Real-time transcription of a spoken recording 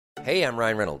Hey, I'm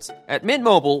Ryan Reynolds. At Mint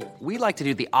Mobile, we like to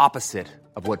do the opposite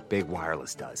of what Big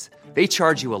Wireless does. They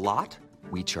charge you a lot,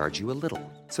 we charge you a little.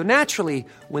 So naturally,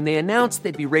 when they announced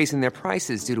they'd be raising their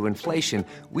prices due to inflation,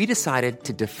 we decided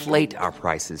to deflate our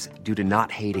prices due to not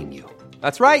hating you.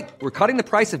 That's right. We're cutting the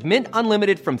price of Mint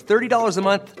Unlimited from $30 a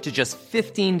month to just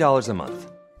 $15 a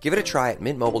month. Give it a try at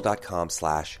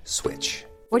mintmobile.com/switch.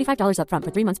 $45 up front for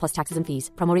 3 months plus taxes and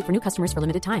fees. Promo rate for new customers for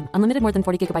limited time. Unlimited more than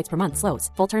 40 gigabytes per month. Slows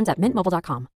full terms at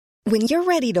mintmobile.com. When you're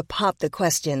ready to pop the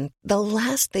question, the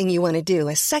last thing you want to do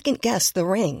is second-guess the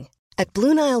ring. At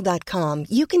BlueNile.com,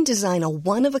 you can design a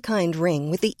one-of-a-kind ring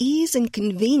with the ease and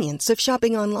convenience of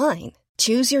shopping online.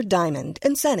 Choose your diamond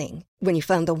and setting. When you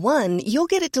find the one, you'll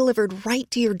get it delivered right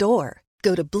to your door.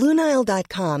 Go to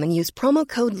BlueNile.com and use promo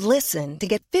code LISTEN to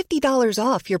get $50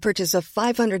 off your purchase of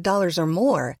 $500 or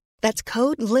more. That's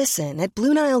code LISTEN at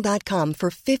BlueNile.com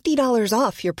for $50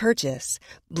 off your purchase.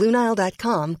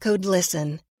 BlueNile.com, code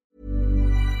LISTEN.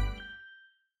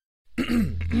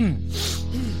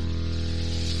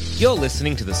 You're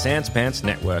listening to the Sans Pants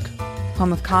Network.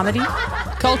 Home of comedy,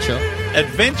 Culture.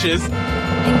 Adventures.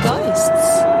 and ghosts.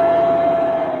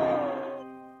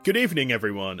 Good evening,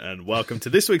 everyone, and welcome to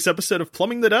this week's episode of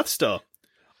Plumbing the Death Star.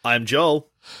 I'm Joel,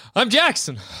 I'm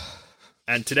Jackson.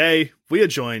 and today we are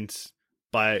joined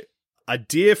by a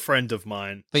dear friend of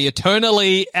mine, The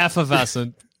eternally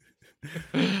effervescent.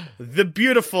 the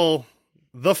beautiful,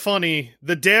 the funny,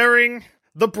 the daring,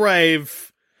 the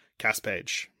brave, Cass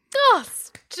Paige. Oh,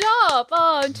 stop.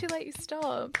 Oh, too late you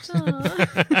stopped. Oh.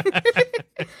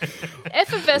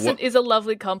 Effervescent is a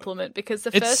lovely compliment because the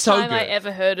It's first so time I good.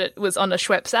 ever heard it was on a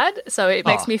Schweppes ad, so it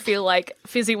makes me feel like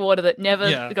fizzy water that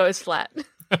never goes flat.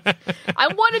 I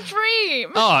want a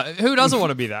dream. Oh, who doesn't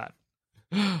want to be that?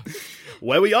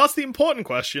 Where we ask the important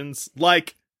questions,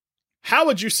 like, how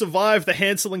would you survive the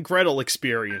Hansel and Gretel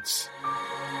experience?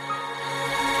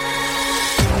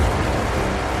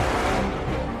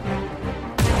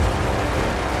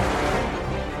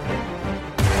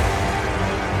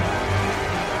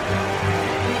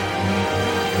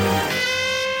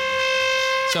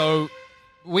 So,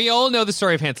 we all know the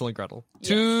story of Hansel and Gretel. Yes.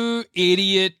 Two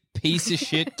idiot piece of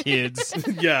shit kids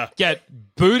Yeah. get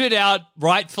booted out,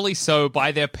 rightfully so,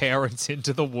 by their parents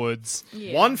into the woods.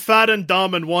 Yeah. One fat and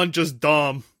dumb and one just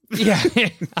dumb. Yeah,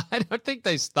 I don't think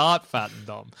they start fat and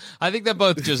dumb. I think they're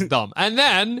both just dumb. And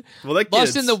then, Well, they're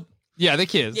lost kids. in the... Yeah, they're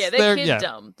kids. Yeah, they're kid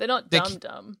dumb. They're not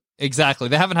dumb. Exactly.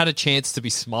 They haven't had a chance to be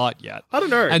smart yet. I don't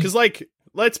know, And- because,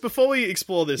 let's, before we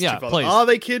explore this Yeah, too far, please. are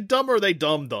they kid dumb or are they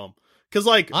dumb dumb? Because,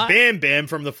 Bam Bam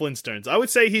from the Flintstones, I would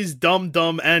say he's dumb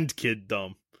dumb and kid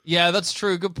dumb. Yeah, that's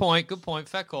true. Good point.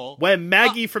 Fair call. Where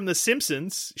Maggie from The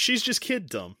Simpsons, she's just kid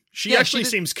dumb. She Yeah, actually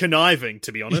seems conniving,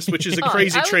 to be honest, which is a Oh,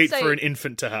 crazy I would trait say- for an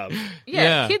infant to have. Yeah,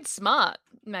 Yeah. kid smart,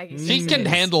 Maggie. She can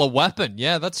handle a weapon.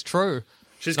 Yeah, that's true.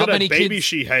 She's Not got a many baby kids-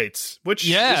 she hates, which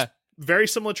Yeah. is very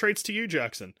similar traits to you,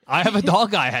 Jackson. I have a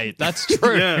dog I hate. That's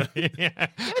true. Yeah. Yeah.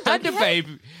 And a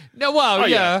baby. No, well, Oh,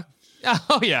 yeah.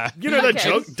 Oh, yeah. You know that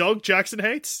Okay. dog Jackson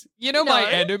hates? You know my No.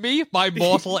 enemy, my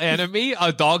mortal enemy,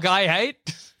 a dog I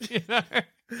hate? You know?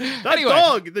 That Anyway.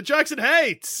 dog that Jackson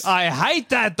hates! I hate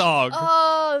that dog.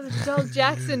 Oh, the dog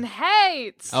Jackson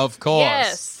hates. Of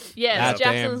course. Yes, That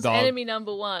Jackson's damn dog. enemy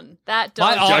number one. That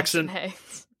My dog Jackson- Jackson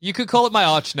hates. You could call it my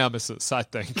arch nemesis, I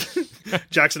think.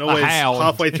 Jackson always, hound.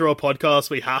 halfway through a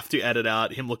podcast, we have to edit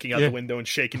out him looking out the window and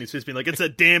shaking his fist, being like, it's a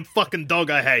damn fucking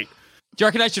dog I hate. Do you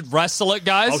reckon I should wrestle it,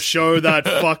 guys? I'll show that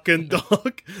fucking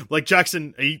dog. Like,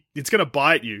 Jackson, it's gonna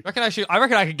bite you. I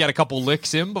reckon I could get a couple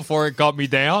licks in before it got me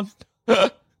down.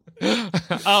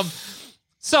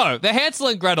 So the Hansel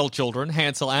and Gretel children,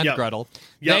 Hansel and Yep. Gretel,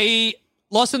 Yep. they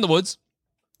lost in the woods.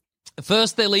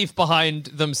 First, they leave behind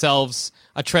themselves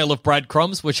a trail of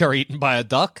breadcrumbs, which are eaten by a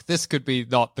duck. This could be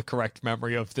not the correct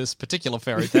memory of this particular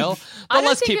fairy tale, but I don't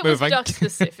let's think keep it was moving. duck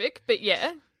specific, but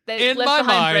yeah, they In left my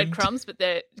behind mind- breadcrumbs, but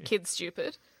they're kids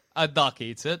stupid. A duck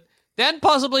eats it. Then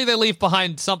possibly they leave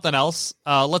behind something else,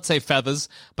 let's say feathers,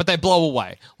 but they blow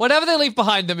away. Whatever they leave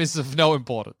behind them is of no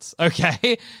importance, okay?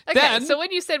 Okay, Then, so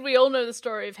when you said we all know the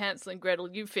story of Hansel and Gretel,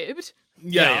 you fibbed.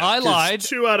 Yeah, I 'cause lied.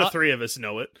 2 out of 3 of us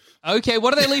know it. okay,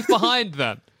 what do they leave behind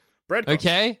then? Breadcrumbs.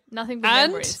 Okay? Nothing but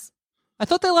And- memories. I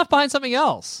thought they left behind something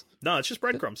else. No, it's just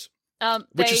breadcrumbs. They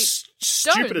Which is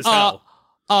stupid as stones. hell.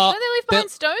 Don't they leave they-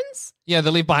 behind stones? Yeah, they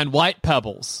leave behind white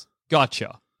pebbles.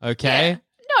 Gotcha. Okay?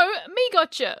 No, me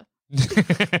gotcha.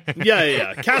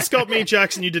 Yeah. Cass got me,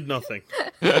 Jackson, you did nothing.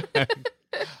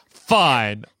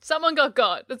 Fine. Someone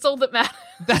got. That's all that matters.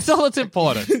 That's all that's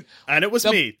important. And it was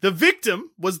me. The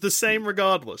victim was the same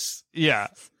regardless. Yeah.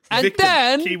 And Victim,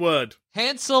 then key word.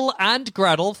 Hansel and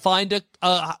Gretel find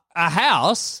a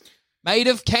house made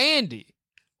of candy.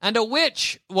 and a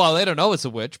witch. Well, they don't know it's a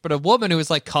witch, but a woman who is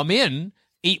like, come in,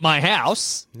 eat my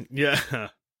house. Yeah.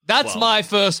 That's my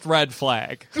first red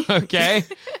flag, okay?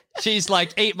 She's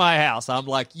like, eat my house. I'm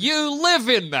like, you live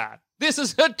in that. This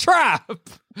is a trap.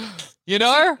 You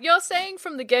know? You're saying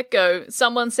from the get-go,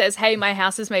 someone says, hey, my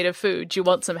house is made of food. Do you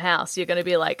want some house? You're going to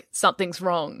be like, something's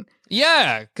wrong.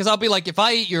 Yeah, because I'll be like, if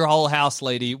I eat your whole house,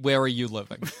 lady, where are you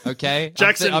living? Okay?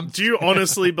 Jackson, do you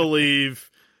honestly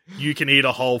believe you can eat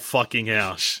a whole fucking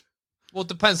house? Well, it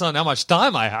depends on how much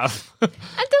time I have. And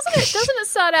doesn't it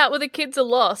start out where the kids are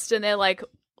lost and they're like,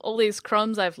 all these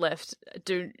crumbs I've left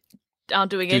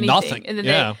aren't doing anything. Nothing. And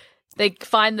then they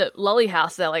find the lolly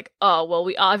house. They're like, oh, well,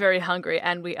 we are very hungry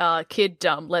and we are kid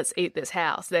dumb. Let's eat this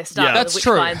house. They start, that's the witch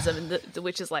true. finds them, and the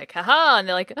witch is like, haha. And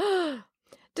they're like, oh.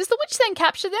 Does the witch then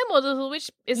capture them, or does the witch?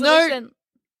 Witch then?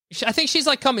 I think she's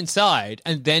like, come inside,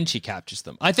 and then she captures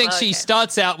them. I think she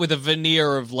starts out with a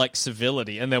veneer of like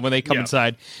civility, and then when they come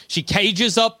inside, she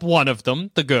cages up one of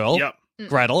them, the girl,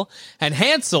 Gretel, and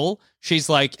Hansel. She's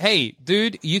like, hey,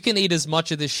 dude, you can eat as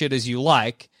much of this shit as you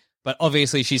like, but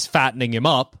obviously she's fattening him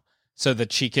up so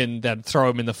that she can then throw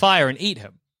him in the fire and eat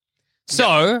him.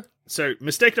 So,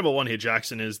 mistake number one here,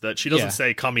 Jackson, is that she doesn't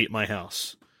say, come eat my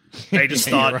house. They just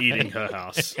start eating her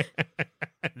house.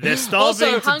 They're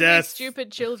starving to hungry, death. stupid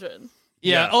children.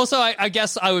 Yeah. Also, I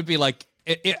guess I would be like,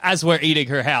 as we're eating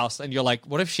her house, and you're like,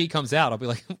 what if she comes out? I'll be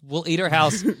like, we'll eat her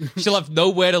house. She'll have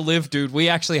nowhere to live, dude. We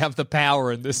actually have the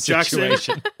power in this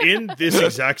situation. Jackson, in this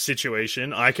exact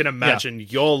situation, I can imagine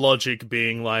your logic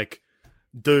being like,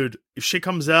 dude, if she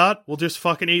comes out, we'll just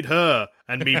fucking eat her.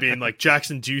 And me being like,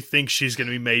 Jackson, do you think she's going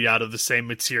to be made out of the same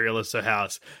material as her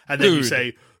house? And then you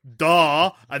say,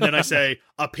 duh. And then I say,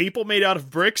 are people made out of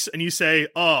bricks? And you say,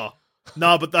 oh,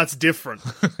 no, but that's different.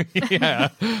 Yeah.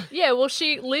 Yeah, well,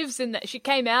 she lives in that. She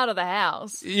came out of the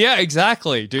house. Yeah,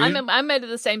 exactly, dude. I'm made of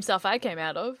the same stuff I came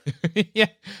out of.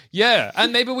 Yeah.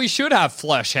 And maybe we should have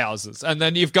flesh houses. And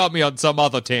then you've got me on some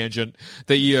other tangent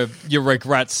that you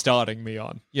regret starting me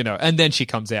on, you know, and then she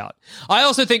comes out. I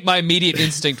also think my immediate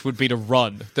instinct would be to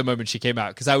run the moment she came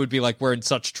out, because I would be like, we're in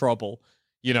such trouble.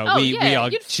 You know, we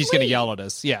are, she's going to yell at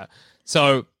us. Yeah.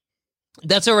 So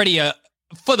that's already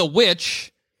for the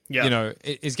witch, you know,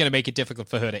 is going to make it difficult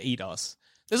for her to eat us.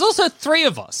 There's also 3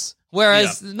 of us,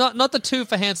 whereas not the 2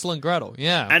 for Hansel and Gretel.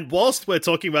 Yeah. And whilst we're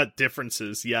talking about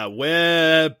differences,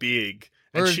 we're big.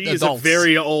 And she is a adults.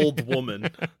 very old woman.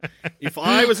 If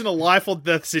I was in a life or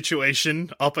death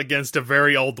situation up against a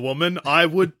very old woman, I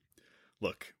would...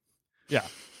 Look. Yeah.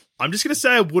 I'm just going to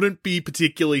say I wouldn't be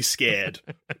particularly scared.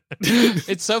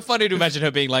 It's so funny to imagine her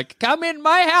being like, come in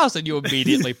my house, and you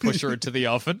immediately push her into the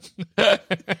oven.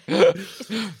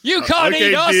 You can't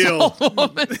eat us, old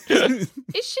woman.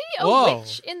 Is she a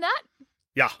witch in that?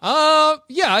 Yeah.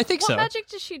 Yeah, I think so. What magic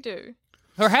does she do?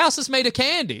 Her house is made of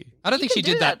candy. I don't think she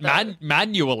did that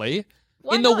manually.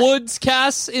 Why in not? the woods,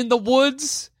 Cass, in the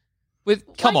woods.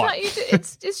 Come on.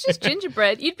 It's just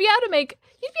gingerbread. You'd be able to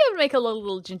make a lot of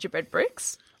little gingerbread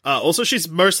bricks. Also, she's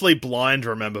mostly blind,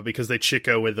 remember, because they trick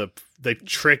her with a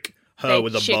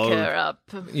bow. Her up.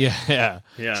 Yeah.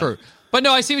 True. But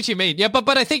no, I see what you mean. Yeah,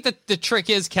 but I think that the trick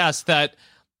is, Cass, that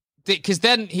because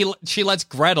then she lets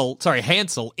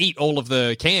Hansel eat all of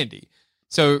the candy.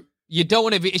 So you don't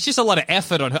want to be. It's just a lot of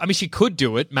effort on her. I mean, she could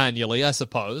do it manually, I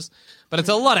suppose, but it's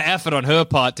a lot of effort on her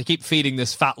part to keep feeding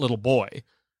this fat little boy.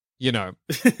 You know,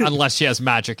 unless she has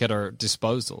magic at her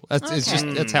disposal.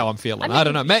 That's how I'm feeling. I mean, I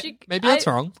don't know. Maybe that's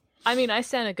wrong. I mean, I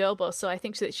stand a girl boss, so I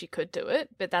think that she could do it,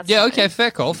 but that's fine. Okay,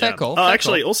 fair call.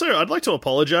 Actually, also, I'd like to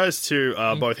apologize to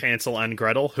both Hansel and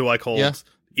Gretel, who I called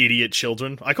idiot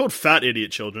children. I called fat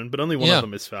idiot children, but only one of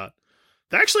them is fat.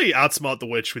 They actually outsmart the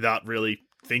witch without really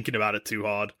thinking about it too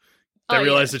hard. They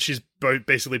realize that she's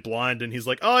basically blind, and he's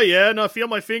like, "Oh yeah, no, feel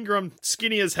my finger, I'm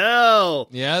skinny as hell."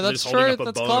 Yeah, that's true.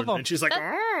 That's clever. And she's like,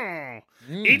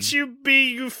 "Eat you,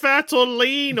 be you fat or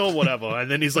lean or whatever."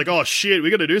 And then he's like, "Oh shit, we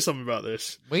got to do something about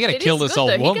this. We got to kill this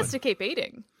old woman." He gets to keep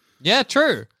eating. Yeah,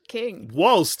 true. King.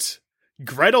 Whilst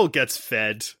Gretel gets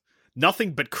fed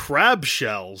nothing but crab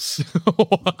shells.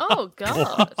 Oh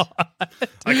god.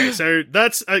 Okay, so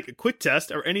that's a quick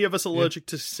test. Are any of us allergic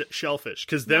to shellfish?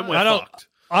 Because then we're fucked.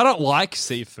 I don't like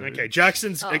seafood. Okay,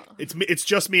 Jackson's. It's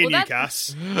just me and you,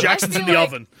 Cass. Jackson's in the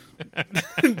oven. I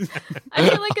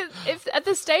feel like if at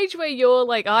the stage where you're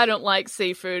like, I don't like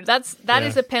seafood, that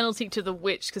is a penalty to the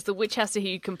witch, because the witch has to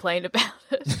hear you complain about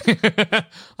it.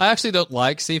 I actually don't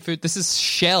like seafood. This is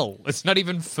shell. It's not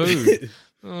even food.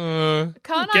 Can't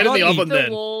Get I in the oven the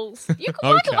then. walls? You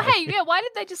can, Okay. why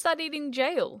did they just start eating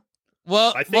jail?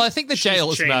 Well, I think the jail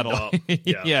is chained metal. up.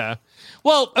 Yeah. Yeah.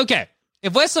 Well, okay.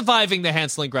 if we're surviving the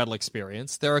Hansel and Gretel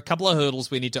experience, there are a couple of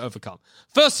hurdles we need to overcome.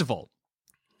 First of all,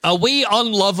 are we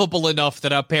unlovable enough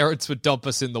that our parents would dump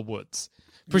us in the woods?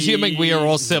 Presuming we are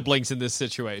all siblings in this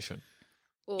situation.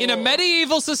 In a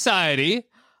medieval society,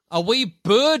 are we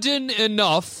burden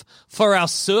enough for our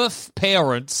serf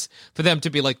parents for them to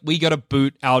be like, we got to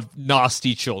boot our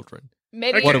nasty children?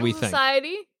 Medieval what do we think?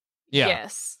 society? Yeah.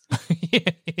 Yes.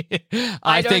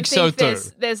 I think so too.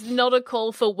 There's not a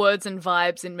call for words and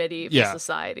vibes in medieval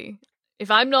society. If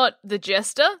I'm not the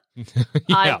jester,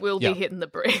 I will be hitting the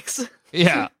bricks.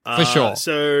 Yeah, for sure.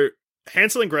 So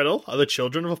Hansel and Gretel are the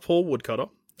children of a poor woodcutter.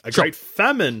 A great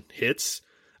famine hits,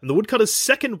 and the woodcutter's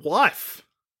second wife.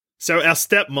 So our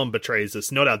stepmom betrays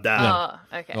us, not our dad.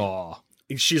 Oh, okay. Oh.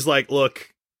 She's like,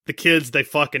 look, the kids, they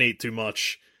fucking eat too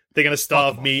much. They're going to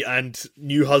starve me and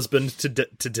new husband to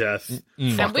death.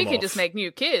 And we can just make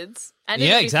new kids. And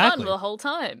it'll be fun the whole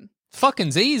time.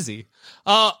 Fucking's easy.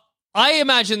 I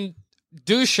imagine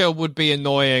Dusha would be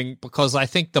annoying because I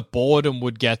think the boredom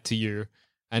would get to you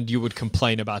and you would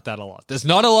complain about that a lot. There's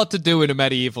not a lot to do in a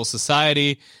medieval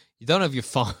society. You don't have your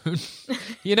phone.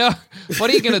 You know, what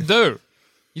are you going to do?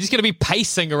 You're just going to be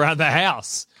pacing around the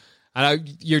house. And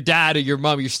your dad or your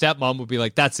mum, your stepmom would be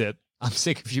like, that's it. I'm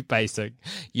sick of you pacing.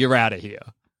 You're out of here.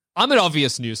 I'm an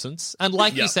obvious nuisance. And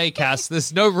like you say, Cass,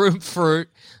 there's no room for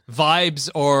vibes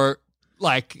or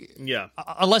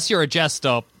unless you're a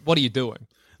jester, what are you doing?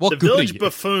 What the village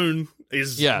buffoon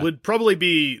would probably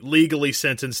be legally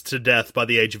sentenced to death by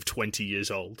the age of 20 years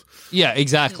old. Yeah,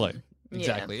 exactly.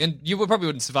 Exactly. Yeah. And you probably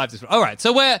wouldn't survive this. All right.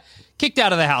 So we're kicked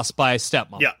out of the house by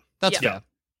stepmom. Yeah. That's fair.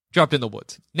 Dropped in the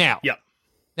woods. Now,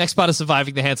 next part of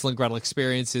surviving the Hansel and Gretel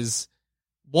experience is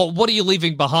what are you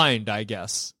leaving behind, I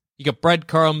guess? You got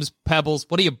breadcrumbs, pebbles.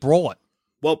 What are you brought?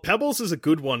 Well, pebbles is a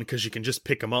good one because you can just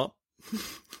pick them up.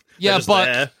 Yeah,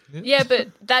 but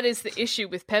that is the issue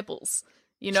with pebbles.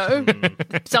 You know,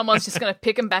 someone's just going to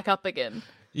pick them back up again.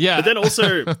 Yeah, but then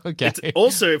also,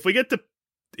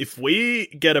 if we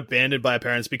get abandoned by our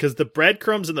parents, because the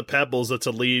breadcrumbs and the pebbles are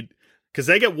to lead, because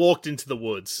they get walked into the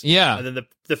woods. Yeah, and then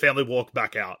the family walk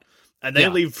back out, and they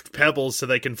leave pebbles so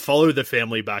they can follow the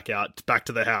family back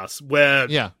to the house. Where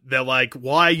they're like,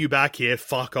 "Why are you back here?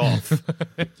 Fuck off!"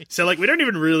 So we don't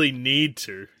even really need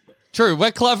to. True,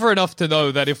 we're clever enough to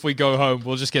know that if we go home,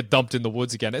 we'll just get dumped in the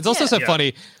woods again. It's also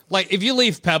funny, if you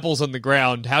leave pebbles on the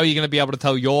ground, how are you going to be able to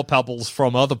tell your pebbles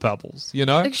from other pebbles, you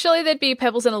know? Surely there'd be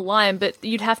pebbles in a line, but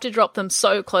you'd have to drop them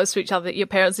so close to each other that your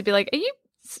parents would be like,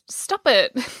 stop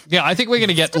it. Yeah, I think we're going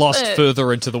to get lost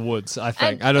further into the woods, I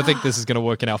think. I don't think this is going to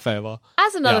work in our favor.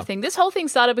 As another thing, this whole thing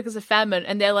started because of famine,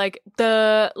 and they're like,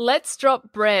 let's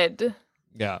drop bread.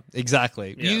 Yeah,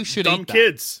 exactly. Yeah. You should Dumb eat that.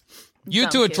 Kids. You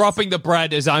two are dropping the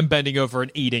bread as I'm bending over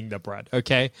and eating the bread,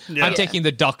 okay? Yeah. I'm taking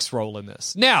the duck's role in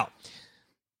this. Now,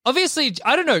 obviously,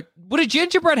 I don't know, would a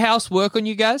gingerbread house work on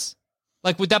you guys?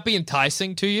 would that be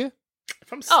enticing to you?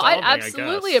 If I'm starving, I'd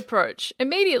absolutely approach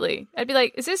immediately. I'd be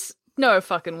like, is this... No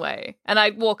fucking way. And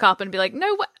I'd walk up and be like,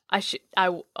 no way. Are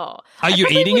you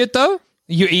eating it, though? Are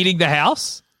you eating the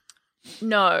house?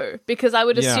 No, because I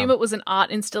would assume it was an art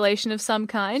installation of some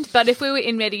kind. But if we were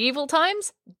in medieval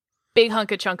times... Big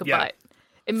hunk of chunk of bite.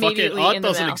 Immediately fucking art in the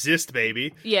doesn't mouth. exist,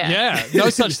 baby. Yeah. No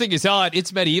such thing as art.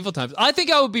 It's medieval times. I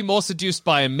think I would be more seduced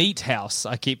by a meat house,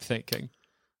 I keep thinking.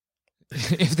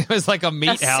 If there was a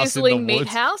meat house in the sizzling meat woods.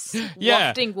 house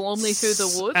wafting warmly through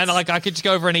the woods. And I could just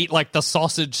go over and eat the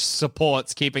sausage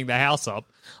supports keeping the house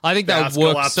up. I think the that house would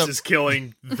work. Collapses,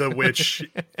 killing the witch.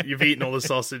 You've eaten all the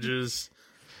sausages.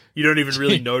 You don't even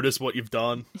really notice what you've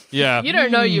done. Yeah. You don't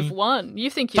know you've won. You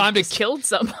think you've just killed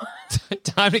someone.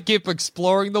 Time to keep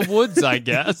exploring the woods, I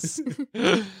guess.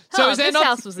 So is this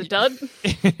house was a dud.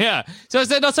 Yeah. So is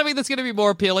that not something that's going to be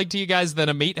more appealing to you guys than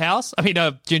a meat house? I mean,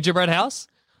 a gingerbread house?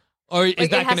 Or is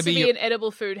that going to be an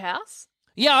edible food house?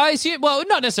 Yeah, I assume. Well,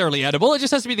 not necessarily edible. It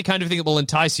just has to be the kind of thing that will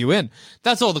entice you in.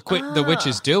 That's all the witch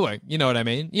is doing. You know what I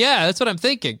mean? Yeah, that's what I'm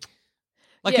thinking.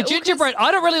 A gingerbread. I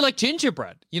don't really like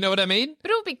gingerbread. You know what I mean? But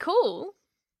it would be cool.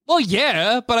 Well,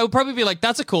 yeah, but I would probably be like,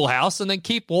 that's a cool house, and then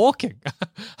keep walking.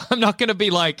 I'm not going to be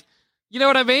like, you know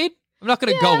what I mean? I'm not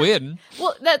going to go in.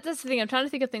 Well, that's the thing. I'm trying to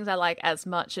think of things I like as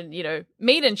much. And,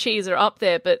 meat and cheese are up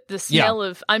there, but the smell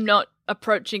of I'm not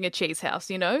approaching a cheese house,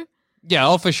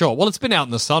 Yeah, for sure. Well, it's been out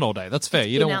in the sun all day. That's fair.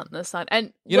 It's been out in the sun.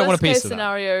 And you don't want a piece case of that.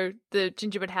 scenario, the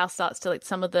gingerbread house starts to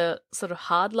some of the sort of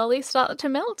hard lollies start to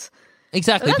melt.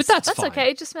 Exactly, but that's fine. Okay.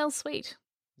 It just smells sweet.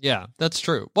 Yeah, that's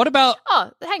true. What about... Oh,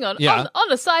 hang on. Yeah.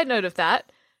 On a side note of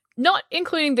that, not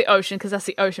including the ocean, because that's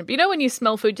the ocean, but when you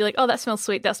smell food, you're like, oh, that smells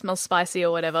sweet, that smells spicy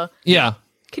or whatever. Yeah.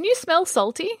 Can you smell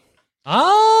salty?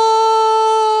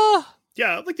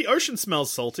 Yeah, like the ocean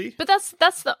smells salty. But that's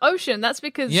the ocean. That's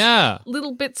because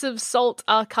little bits of salt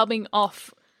are coming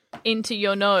off into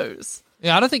your nose.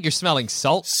 Yeah, I don't think you're smelling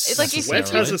salt. It's like if Sweat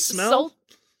has a smell? Salt,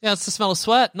 Yeah, it's the smell of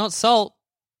sweat, not salt.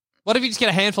 What if you just get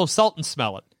a handful of salt and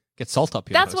smell it? Get salt up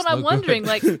your that's nose. what I'm wondering.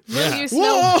 Like, will you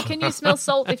smell? Can you smell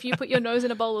salt if you put your nose in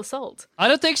a bowl of salt? I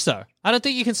don't think so. I don't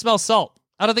think you can smell salt.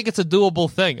 I don't think it's a doable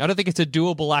thing. I don't think it's a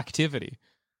doable activity.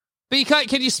 But you can't.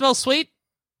 Can you smell sweet?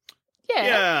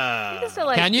 Yeah. You can, still,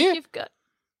 like, Can you? You've got...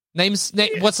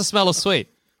 What's the smell of sweet?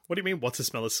 What do you mean, what's the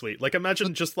smell of sweet? Like,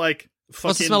 imagine just like fucking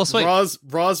What's the smell of sweet?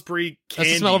 Raspberry candies. That's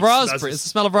the smell of raspberry. It's the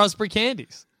smell of raspberry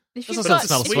candies. If That's you've the got,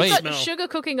 smell of if sweet. you've got sugar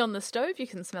cooking on the stove, you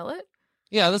can smell it.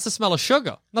 Yeah, that's the smell of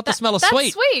sugar, not the smell of that's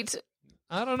sweet. Sweet.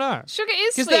 I don't know. Sugar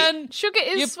is 'Cause sweet. then Sugar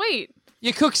is sweet.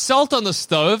 You cook salt on the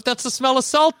stove, that's the smell of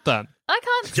salt then. I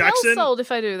can't Jackson- smell salt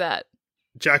if I do that.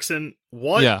 Jackson,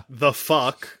 what the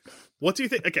fuck? What do you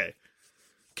think? Okay.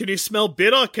 Can you smell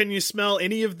bitter? Can you smell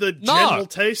any of the general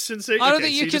tastes and see? I don't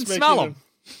think you can smell them.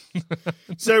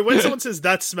 So when someone says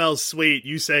that smells sweet,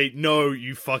 you say, no,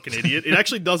 you fucking idiot. It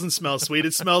actually doesn't smell sweet.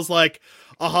 It smells like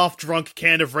a half-drunk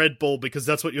can of Red Bull because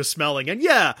that's what you're smelling. And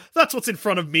yeah, that's what's in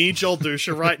front of me, Joel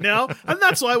Dusha, right now. And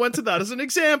that's why I went to that as an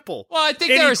example. Well, I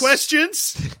think Any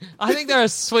questions? I think there are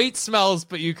sweet smells,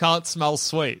 but you can't smell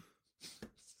sweet.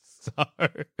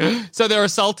 So there are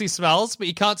salty smells, but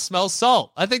you can't smell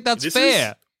salt. I think that's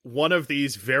fair. One of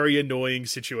these very annoying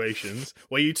situations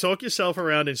where you talk yourself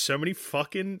around in so many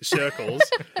fucking circles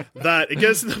that it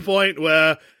gets to the point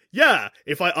where, yeah,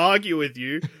 if I argue with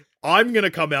you, I'm going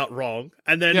to come out wrong.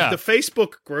 And then the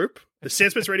Facebook group, the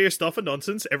Sandspits Radio Stuff and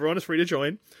Nonsense, everyone is free to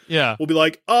join. Yeah. We'll be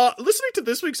like, listening to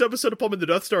this week's episode of Pomp and the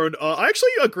Death Star, and I actually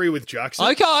agree with Jackson.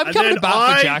 Okay, I'm coming to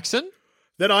bat for Jackson.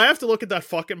 Then I have to look at that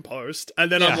fucking post,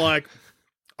 and then I'm like,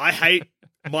 I hate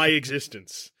my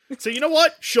existence. So you know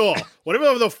what? Sure.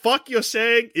 Whatever the fuck you're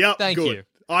saying, yeah, Thank good. you.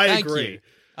 I Thank agree. you.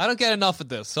 I don't get enough of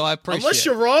this, so I appreciate Unless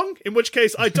you're wrong, in which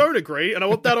case I don't agree, and I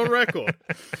want that on record.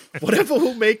 Whatever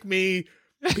will make me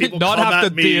people not come have at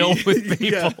to me. deal with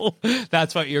Yeah. people.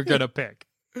 That's what you're gonna pick.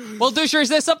 Well, Dusha,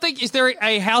 is there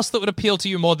a house that would appeal to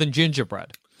you more than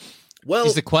gingerbread? Well,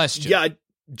 is the question. Yeah,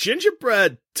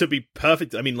 gingerbread, to be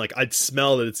perfect, I mean, like, I'd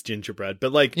smell that it's gingerbread,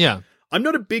 but, like, I'm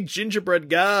not a big gingerbread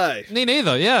guy. Me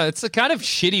neither, yeah. It's a kind of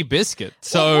shitty biscuit.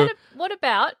 So Well,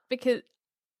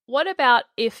 what about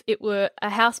if it were a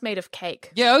house made of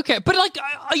cake? yeah, okay. But, like,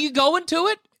 are you going to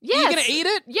it? Yes. Are you going to eat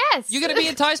it? Yes. You're going to be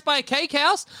enticed by a cake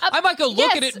house? I might go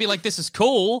look at it and be like, this is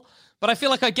cool, but I feel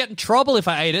like I'd get in trouble if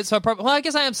I ate it, so I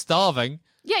guess I am starving.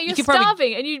 Yeah, you're can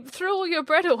starving and you threw all your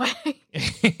bread away.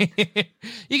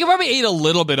 You can probably eat a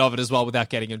little bit of it as well without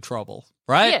getting in trouble,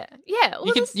 right? Yeah.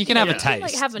 Well, You can have a taste.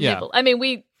 Like have a nibble. I mean,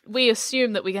 we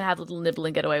assume that we can have a little nibble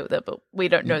and get away with it, but we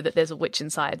don't know that there's a witch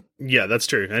inside. Yeah, that's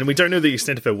true. And we don't know the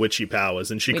extent of her witchy powers,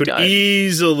 and she We could don't.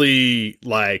 easily,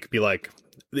 like, be like,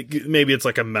 maybe it's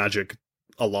like a magic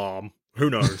alarm. Who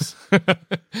knows?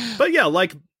 But yeah,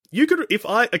 like, you could,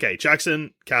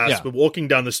 Jackson, Cass, we're walking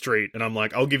down the street, and I'm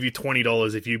like, I'll give you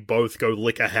 $20 if you both go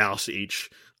lick a house each.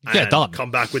 And done.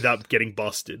 come back without getting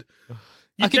busted.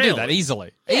 I could do nail that it.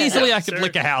 easily. Yeah. Easily, I could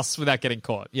lick a house without getting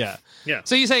caught. Yeah. Yeah.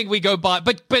 So you're saying we go by,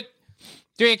 but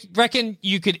do you reckon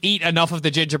you could eat enough of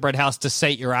the gingerbread house to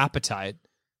sate your appetite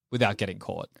without getting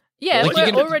caught? Yeah, Like, if you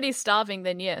we're can- already starving,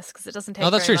 then yes, because it doesn't take. Oh,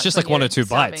 that's very true. It's much just when like one you're or two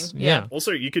starving. bites. Yeah.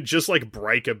 Also, you could just, like,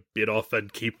 break a bit off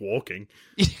and keep walking.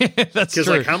 Yeah, that's Because,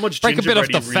 true. like, how much Break a bit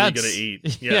gingerbread off are the you really fence. going to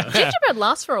eat? Yeah. Gingerbread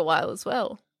lasts for a while as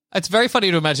well. It's very funny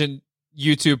to imagine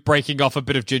you two breaking off a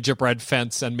bit of gingerbread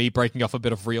fence and me breaking off a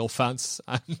bit of real fence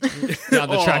and down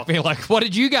the track being like, what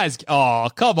did you guys... Oh,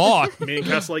 come on. Me and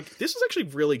Cass like, this is actually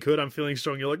really good. I'm feeling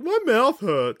strong. You're like, my mouth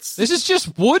hurts. This is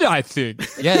just wood, I think.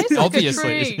 Yeah, Tastes like a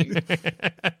obviously.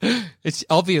 tree. It's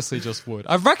obviously just wood.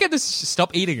 I reckon this...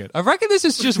 Stop eating it. I reckon this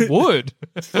is just wood.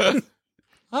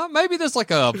 Maybe there's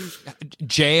like a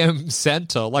jam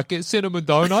center, like a cinnamon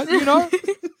donut, you know?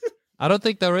 I don't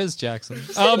think there is, Jackson.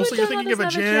 So you're Donut thinking of a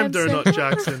doesn't jam have a jam donut,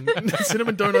 Jackson.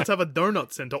 Cinnamon donuts have a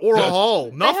donut center or a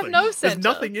hole. Nothing. no There's center.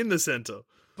 nothing in the center.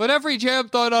 But every jam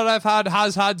donut I've had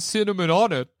has had cinnamon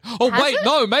on it. Oh, Has wait, it?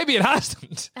 no, maybe it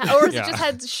hasn't. Or has Yeah. it just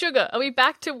had sugar? Are we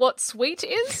back to what sweet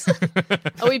is?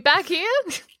 Are we back here?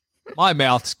 My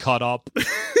mouth's cut up.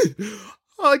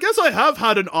 Well, I guess I have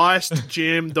had an iced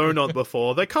jam donut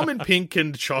before. They come in pink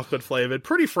and chocolate flavored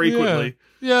pretty frequently.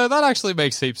 Yeah, that actually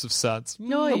makes heaps of sense.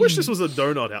 No, I wish this was a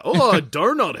donut house. Oh, a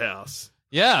donut house.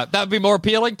 Yeah, that would be more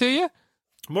appealing to you?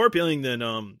 More appealing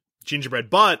than gingerbread,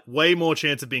 but way more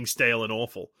chance of being stale and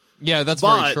awful. Yeah, that's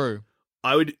But- very true.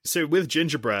 So with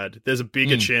gingerbread, there's a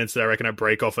bigger chance that I reckon I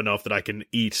break off enough that I can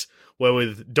eat. Where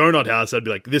with Donut House, I'd be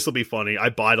like, this will be funny. I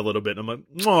bite a little bit, and I'm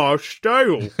like, oh,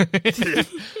 stale.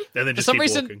 And then just For some keep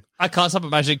reason, walking. I can't stop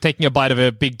imagining taking a bite of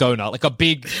a big donut,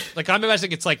 like I'm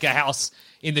imagining it's like a house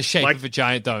in the shape Like of a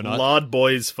giant donut. Lard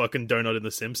Boy's fucking donut in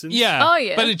The Simpsons. Yeah. Oh,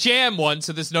 yeah. But a jam one,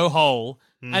 so there's no hole,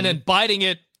 and then biting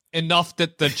it enough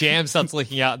that the jam starts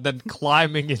leaking out, and then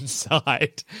climbing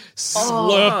inside,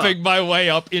 slurping my way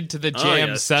up into the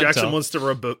jam center. Jackson wants to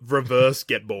reverse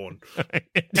Get Born.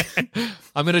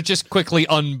 I'm going to just quickly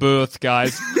unbirth,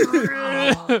 guys.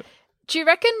 Do you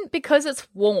reckon because it's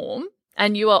warm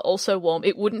and you are also warm,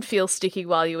 it wouldn't feel sticky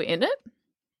while you were in it?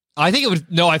 I think it would.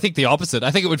 No, I think the opposite.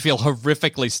 I think it would feel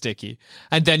horrifically sticky,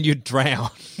 and then you'd drown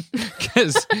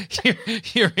because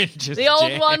you're in just The old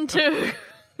jam. one too.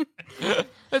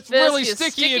 It's First really you're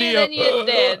sticky in sticky, here. then you're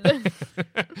dead.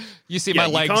 You see Yeah, my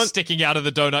you legs can't- sticking out of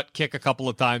the donut, kick a couple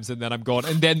of times, and then I'm gone.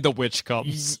 And then the witch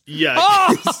comes. Yeah.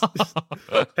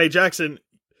 Oh! Hey, Jackson,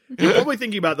 you're probably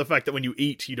thinking about the fact that when you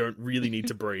eat, you don't really need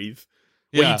to breathe.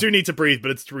 Well, Yeah. you do need to breathe,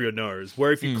 but it's through your nose.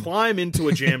 Where if you climb into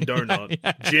a jam donut,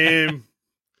 jam...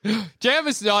 Jam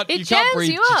is not. It you can't jams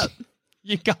breathe. you up.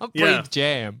 You can't Yeah. breathe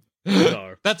jam.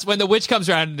 No. That's when the witch comes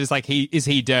around and is like, "Is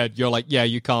he dead?" You're like, "Yeah,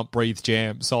 you can't breathe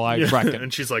jam." So I reckon.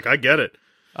 And she's like, I get it.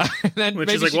 And then When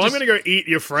maybe she's like, she well, just- I'm going to go eat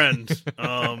your friend.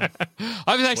 I've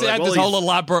Well, actually had this well, whole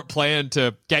elaborate plan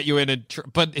to get you in,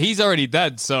 but he's already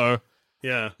dead. So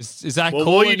Yeah. is that Well,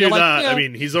 cool? while you And do you're like, that, yeah. I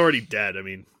mean, he's already dead. I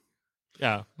mean,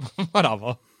 yeah,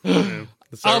 whatever. yeah.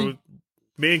 So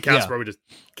me and Cass yeah. probably just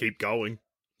keep going.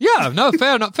 Yeah, no,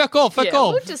 fair enough. Fair call. Fair Yeah,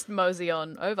 call. we'll just mosey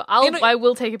on over. In a- I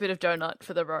will take a bit of donut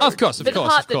for the road. Of course, of the course,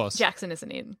 part of that course. Jackson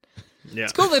isn't in. Yeah.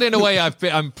 It's cool that in a way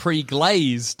I'm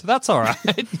pre-glazed. That's all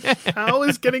right. How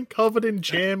is getting covered in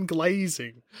jam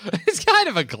glazing? It's kind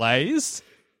of a glaze.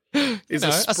 Is know,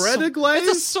 a spread a glaze?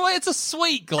 It's a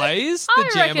sweet glaze. The I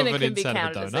jam reckon of it an can be inside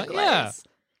counted as a donut. glaze. Yeah.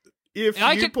 If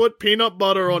I you could- put peanut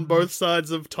butter on both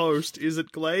sides of toast, is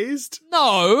it glazed?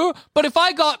 No, but if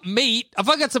I got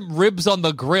some ribs on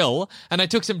the grill and I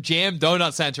took some jam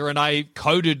donut center and I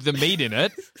coated the meat in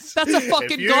it, that's a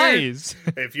fucking glaze.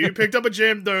 If you picked up a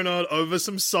jam donut over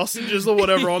some sausages or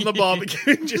whatever on the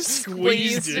barbecue and just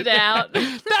squeezed Squeezed it out.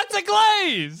 That's a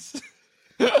glaze.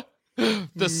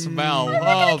 The smell.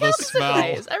 Oh, the Counts as a smell.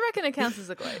 glaze. I reckon it counts as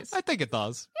a glaze. I think it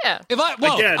does. Yeah. This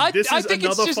Again, this is think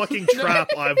it's another just- fucking trap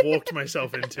I've walked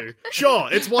myself into. Sure,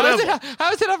 it's How has whatever.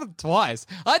 it happened twice?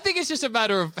 I think it's just a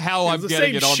matter of how I'm It's the getting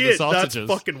same it on shit, the sausages.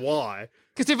 that's fucking why.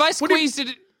 Because if I squeezed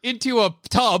it into a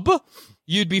tub,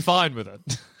 you'd be fine with it.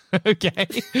 Okay?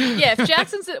 Yeah,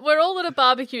 if we're all at a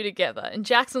barbecue together and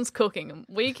Jackson's cooking and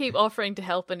we keep offering to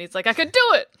help and he's like, I can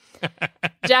do it.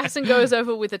 Jackson goes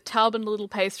over with a tub and a little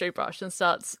pastry brush and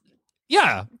starts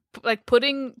Yeah. like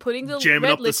putting the Jamming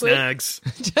red up the liquid snags.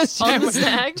 Just on the jamming,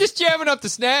 snags. just jamming up the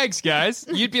snags, guys.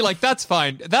 You'd be like, that's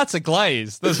fine. That's a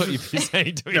glaze. That's what you'd be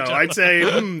saying to each No, other. I'd say,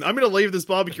 I'm going to leave this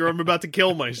barbecue or I'm about to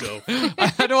kill myself.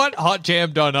 I don't want hot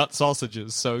jam donut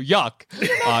sausages, so yuck.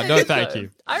 No, thank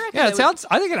you. I reckon Yeah, it would-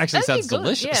 I think it actually that'd be sounds good.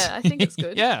 delicious. Yeah, I think it's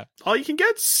good. Yeah. Oh, you can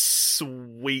get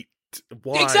sweet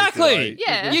wine. Exactly.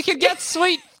 Yeah. You can get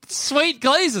sweet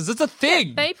glazes. It's a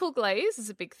thing. Maple glaze is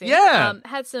a big thing. Yeah.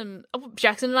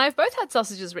 Jackson and I have both had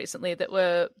sausages recently that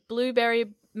were blueberry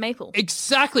maple.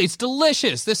 Exactly. It's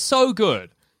delicious. They're so good.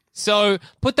 So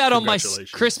put that on my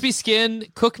Congratulations. crispy skin.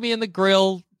 Cook me in the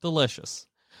grill. Delicious.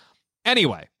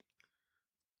 Anyway,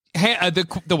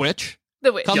 the witch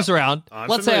The witch. comes around. I'm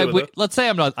Let's say familiar with it. let's say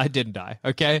I'm not. I didn't die.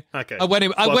 Okay. Okay. I went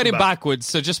in Welcome back. backwards,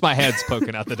 so just my head's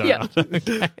poking out the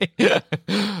donut.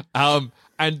 Okay.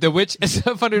 And the witch. It's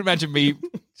so funny to imagine me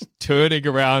turning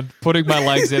around, putting my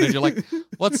legs in, and you're like,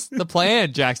 "What's the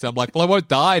plan, Jackson?" I'm like, "Well, I won't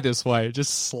die this way.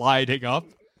 Just sliding up."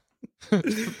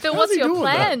 So what's he your doing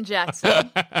plan,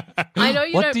 Jackson? I know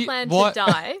you What don't do you- plan what- to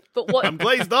die, but I'm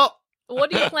glazed up. what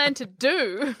do you plan to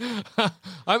do?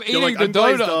 I'm You're eating like, the I'm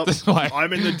glazed donut up. this way.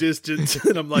 I'm in the distance,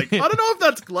 and I'm like, I don't know if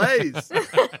that's glazed.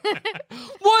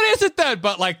 What is it then?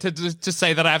 But like to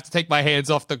say that I have to take my hands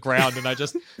off the ground and I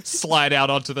just slide out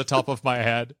onto the top of my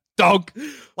head. Dog.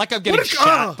 Like I'm getting What a-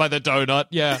 shot by the donut.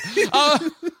 Yeah.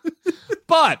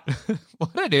 But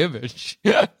what an image.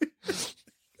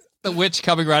 The witch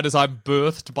coming around as I'm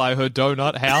birthed by her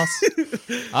donut house.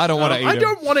 I don't want to eat I him.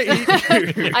 don't want to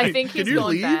eat you. I think Can he's you gone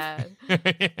leave?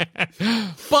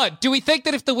 bad. But do we think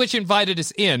that if the witch invited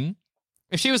us in,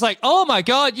 if she was like, oh my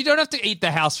God, you don't have to eat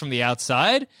the house from the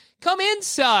outside. Come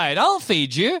inside. I'll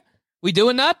feed you. We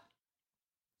doing that?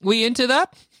 We into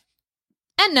that?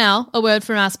 And now, a word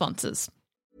from our sponsors.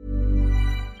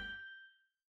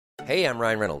 Hey, I'm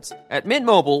Ryan Reynolds. At Mint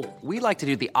Mobile, we like to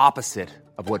do the opposite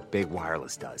of what Big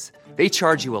Wireless does. They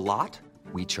charge you a lot,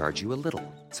 we charge you a little.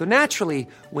 So naturally,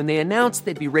 when they announced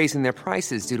they'd be raising their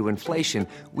prices due to inflation,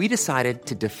 we decided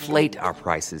to deflate our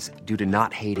prices due to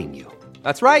not hating you.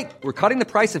 That's right. We're cutting the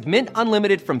price of Mint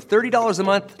Unlimited from $30 a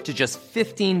month to just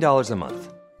 $15 a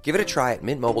month. Give it a try at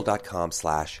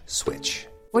mintmobile.com/switch.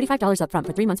 $45 upfront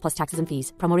for 3 months plus taxes and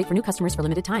fees. Promo rate for new customers for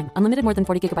limited time. Unlimited more than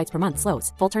 40 gigabytes per month.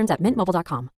 Slows full terms at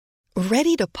mintmobile.com.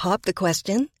 Ready to pop the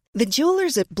question? The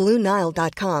jewelers at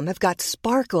BlueNile.com have got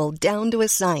sparkle down to a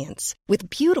science with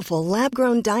beautiful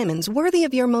lab-grown diamonds worthy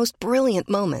of your most brilliant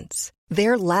moments.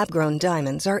 Their lab-grown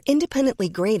diamonds are independently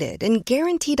graded and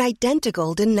guaranteed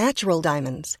identical to natural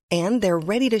diamonds, and they're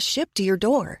ready to ship to your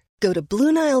door. Go to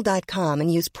BlueNile.com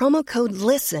and use promo code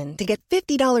LISTEN to get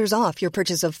 $50 off your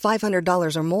purchase of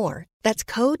 $500 or more. That's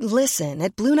code LISTEN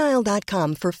at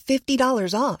BlueNile.com for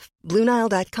 $50 off.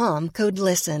 BlueNile.com, code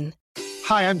LISTEN.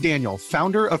 Hi, I'm Daniel,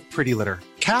 founder of Pretty Litter.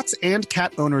 Cats and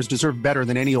cat owners deserve better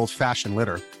than any old-fashioned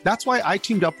litter. That's why I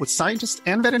teamed up with scientists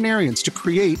and veterinarians to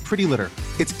create Pretty Litter.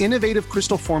 Its innovative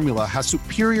crystal formula has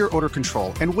superior odor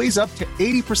control and weighs up to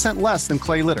 80% less than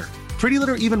clay litter. Pretty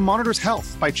Litter even monitors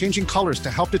health by changing colors to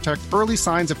help detect early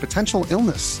signs of potential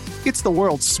illness. It's the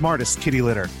world's smartest kitty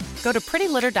litter. Go to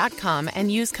prettylitter.com and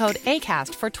use code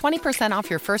ACAST for 20% off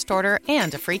your first order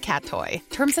and a free cat toy.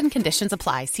 Terms and conditions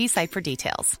apply. See site for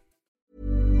details.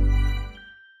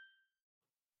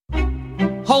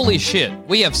 Holy shit,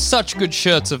 we have such good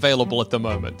shirts available at the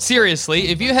moment. Seriously,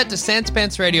 if you head to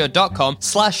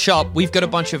sanspantsradio.com/shop, we've got a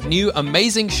bunch of new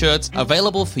amazing shirts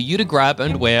available for you to grab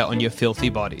and wear on your filthy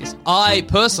bodies. I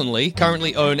personally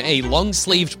currently own a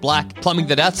long-sleeved black Plumbing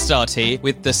the Death Star tee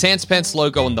with the Sanspants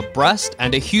logo on the breast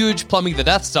and a huge Plumbing the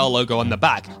Death Star logo on the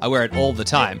back. I wear it all the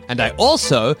time. And I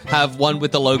also have one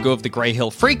with the logo of the Grey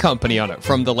Hill Free Company on it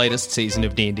from the latest season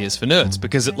of D&D is for Nerds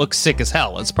because it looks sick as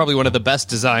hell. It's probably one of the best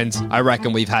designs I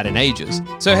reckon we've had in ages.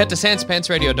 So head to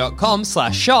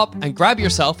sanspantsradio.com/shop and grab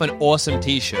yourself an awesome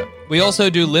t-shirt. We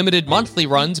also do limited monthly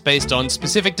runs based on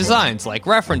specific designs like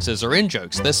references or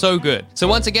in-jokes. They're so good. So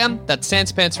once again, that's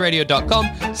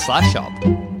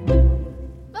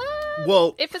sanspantsradio.com/shop.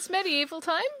 Well, If it's medieval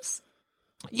times,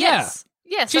 Yeah. yes.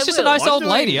 Yes, She's I just a will. nice old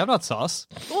doing- lady. I'm not sus.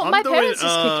 Well, I'm my doing, parents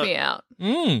just kicked me out.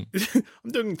 I'm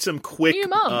doing some quick New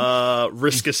mum.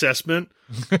 risk assessment.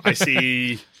 I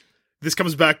see... This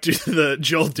comes back to the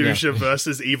Joel Dusha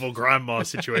versus Evil Grandma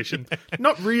situation.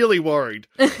 Not really worried.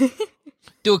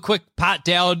 Do a quick pat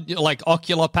down, like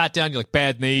ocular pat down. You're like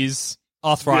bad knees,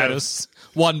 arthritis,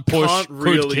 one push Can't could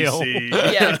really kill. see.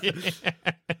 Yeah.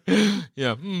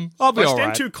 Yeah, I'll be If I all stand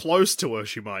right. too close to her,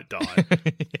 she might die.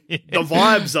 The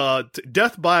vibes are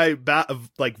death by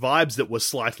vibes that were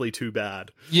slightly too bad.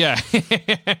 Yeah.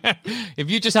 If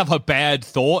you just have a bad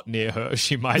thought near her,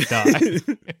 she might die.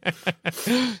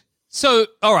 So,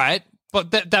 all right,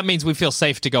 but that means we feel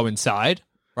safe to go inside,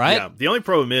 right? Yeah. The only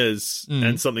problem is,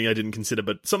 and something I didn't consider,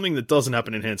 but something that doesn't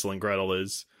happen in Hansel and Gretel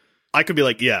is, I could be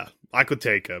like, yeah, I could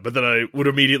take her, but then I would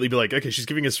immediately be like, okay, she's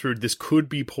giving us food. This could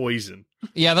be poison.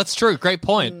 Yeah, that's true. Great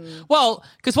point. Well,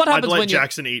 because what I'd happens let when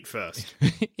Jackson eat first.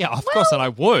 Yeah, of course, and I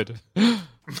would. No,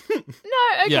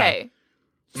 okay.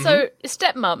 So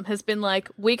stepmom has been like,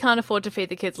 we can't afford to feed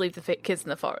the kids, leave the kids in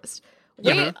the forest.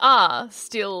 We are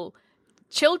still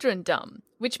children dumb,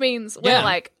 which means we're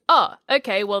like, oh,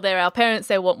 okay, well, they're our parents,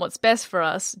 they want what's best for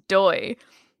us, doy.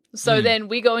 So then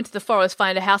we go into the forest,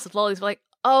 find a house of lollies, we're like,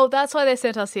 oh, that's why they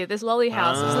sent us here, there's lolly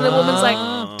houses. And the woman's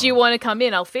like, do you want to come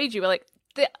in? I'll feed you. We're like,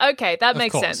 okay, that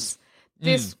makes sense.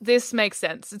 This makes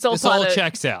sense. It's all This part all of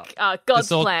checks out. God's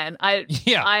This all- plan. I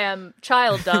am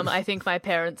child dumb. I think my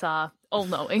parents are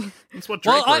all-knowing. That's what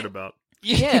Drake Well, wrote about.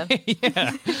 Yeah.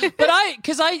 Yeah. But I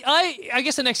guess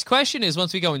the next question is,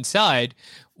 once we go inside,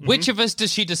 which of us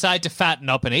does she decide to fatten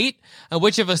up and eat? And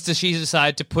which of us does she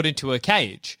decide to put into a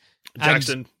cage?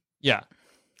 Jackson, Yeah.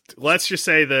 let's just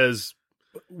say there's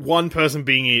one person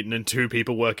being eaten and two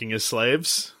people working as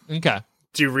slaves. Okay.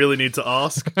 Do you really need to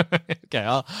ask?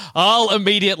 Okay, I'll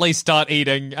immediately start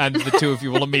eating, and the two of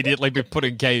you will immediately be put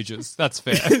in cages. That's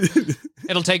fair.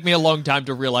 It'll take me a long time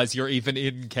to realize you're even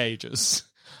in cages.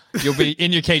 You'll be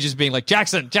in your cages being like,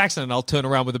 Jackson, and I'll turn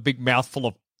around with a big mouthful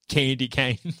of candy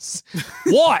canes.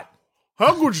 What?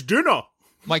 How good's dinner?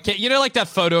 You know, like that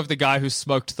photo of the guy who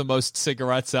smoked the most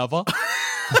cigarettes ever?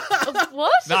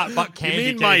 What? But You candy mean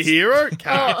canes. my hero?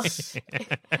 Cats.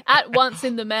 At once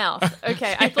in the mouth.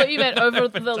 Okay, I thought you meant over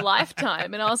the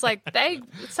lifetime, and I was like,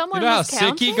 someone You know how was sick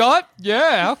counting? he got?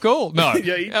 Yeah, how cool. No,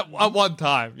 Yeah, at one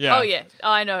time, yeah. Oh yeah,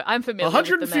 I know. I'm familiar with the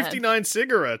man. 159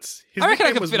 cigarettes. His I reckon I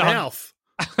nickname could was fit Mouth.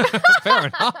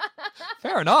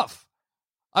 Fair enough.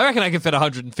 I reckon I can fit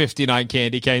 159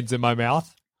 candy canes in my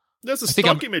mouth. There's a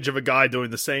stock image of a guy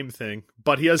doing the same thing,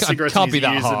 but he has cigarettes in his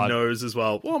ears and nose as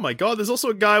well. Oh my god, there's also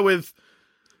a guy with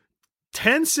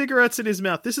 10 cigarettes in his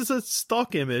mouth. This is a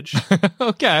stock image.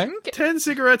 Okay. 10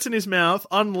 cigarettes in his mouth,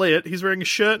 unlit. He's wearing a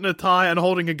shirt and a tie and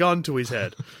holding a gun to his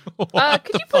head.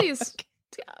 Could you please...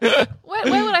 Where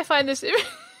would I find this image?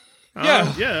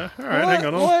 Yeah. All right, hang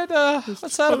on.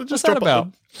 What's that about?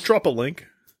 Drop a link.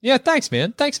 Yeah, thanks,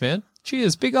 man.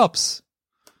 Cheers, big ups.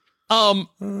 I'm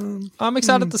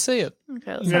excited to see it.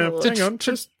 Okay, let's have a look. Hang on.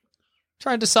 Just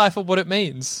try and decipher what it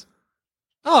means.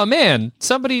 Oh man,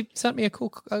 somebody sent me a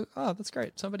cool. Oh, that's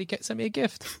great. Somebody sent me a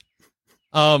gift.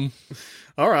 All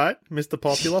right, Mr.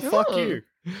 Popular. Fuck you.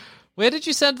 Where did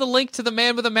you send the link to the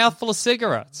man with a mouthful of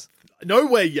cigarettes?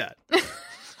 Nowhere yet.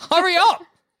 Hurry up.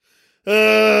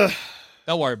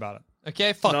 Don't worry about it.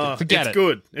 Okay, fuck it. Forget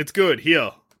it. It's good.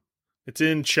 Here, it's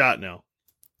in chat now.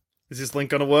 Is this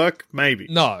link gonna work? Maybe.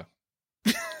 No,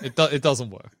 it doesn't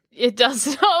work. It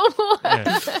does not work.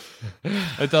 Yeah.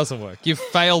 It doesn't work. You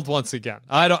failed once again.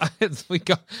 I don't. We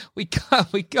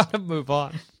got to move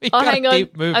on. Hang on.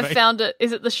 I found it.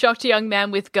 Is it the shocked young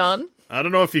man with gun? I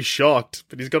don't know if he's shocked,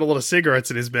 but he's got a lot of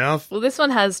cigarettes in his mouth. Well, this one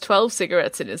has 12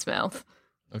 cigarettes in his mouth.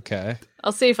 Okay.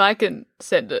 I'll see if I can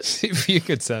send it. See if you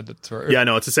could send it through. Yeah,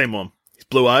 no, it's the same one. He's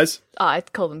blue eyes.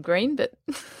 I'd call them green, but...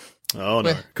 Oh,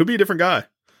 no. Could be a different guy.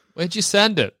 Where'd you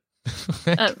send it?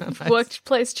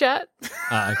 Workplace chat.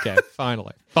 Okay.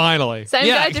 Finally. Same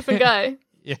guy, different guy.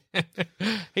 Yeah.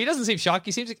 He doesn't seem shocked.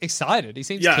 He seems excited. He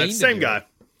seems keen. Same guy.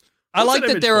 I like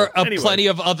that there are plenty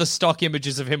of other stock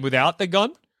images of him without the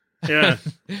gun. Yeah.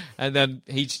 And then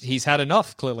he's had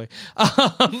enough, clearly.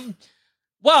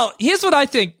 Well, here's what I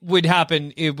think would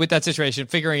happen with that situation,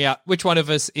 figuring out which one of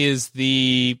us is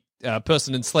the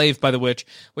person enslaved by the witch,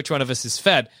 which one of us is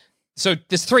fed. So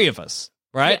there's 3 of us,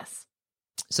 right? Yes.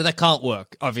 So that can't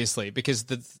work, obviously, because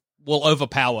we'll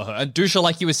overpower her. And Dusha,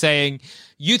 like you were saying,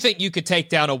 you think you could take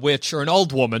down a witch or an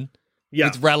old woman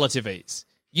with relative ease.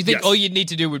 You think all you'd need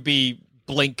to do would be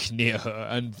blink near her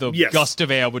and the gust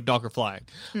of air would knock her flying.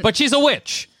 But she's a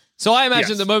witch. So I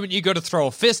imagine the moment you go to throw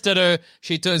a fist at her,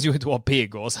 she turns you into a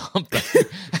pig or something.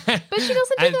 But she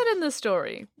doesn't do that in the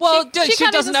story. Well, she she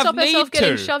can't doesn't even have stop herself need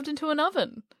getting to. shoved into an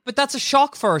oven. But that's a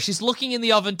shock for her. She's looking in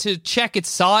the oven to check its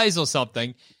size or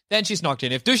something. Then she's knocked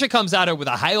in. If Dusha comes at her with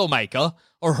a Hailmaker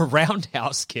or a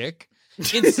roundhouse kick,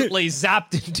 instantly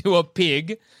zapped into a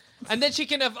pig, and then she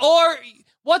can have... Or,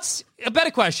 what's a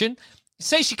better question?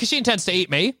 Say because she intends to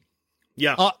eat me.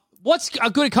 Yeah. What's a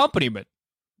good accompaniment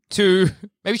to...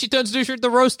 Maybe she turns Dusha into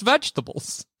roast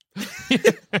vegetables.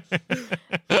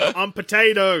 On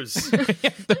potatoes.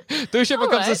 Dusha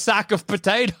becomes a sack of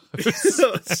potatoes.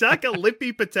 Sack of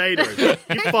lippy potatoes.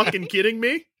 You fucking kidding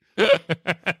me?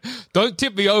 Don't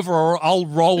tip me over or I'll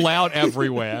roll out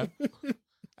everywhere. And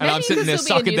Maybe I'm sitting there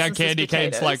sucking down candy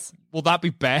canes like, will that be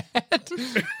bad?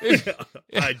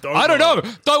 I don't know.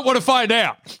 Don't want to find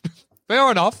out. Fair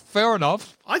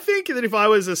enough. I think that if I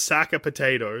was a sack of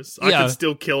potatoes, I could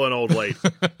still kill an old lady.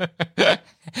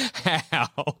 How?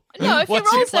 No, if What's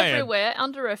he your rolls plan? everywhere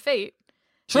under her feet.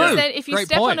 True. Then if you Great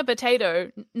step point. on a potato,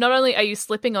 not only are you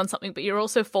slipping on something, but you're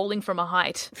also falling from a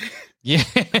height. Yeah,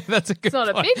 that's a good It's not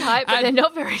a point. big height, but they're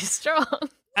not very strong.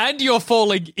 And you're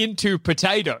falling into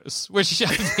potatoes, which I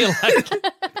feel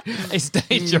like is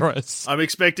dangerous. I'm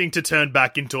expecting to turn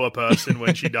back into a person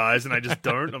when she dies, and I just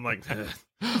don't. I'm like,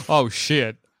 oh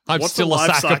shit! I'm what's still the a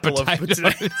life sack cycle of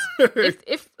potatoes.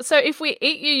 If we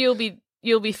eat you,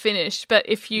 you'll be finished. But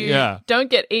if you don't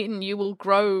get eaten, you will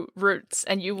grow roots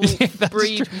and you will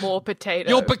breed more potatoes.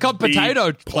 You'll become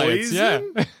potato plants. Yeah,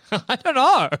 I don't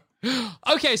know.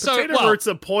 Okay, so potato roots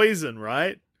are poison,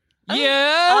 right?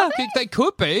 Yeah, they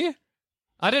could be.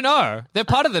 I don't know. They're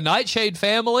part of the nightshade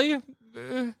family.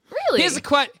 Really? Here's a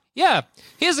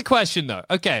question, though.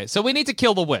 Okay, so we need to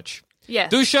kill the witch.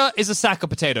 Yes. Dusha is a sack of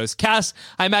potatoes. Cass,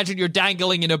 I imagine you're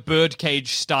dangling in a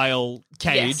birdcage-style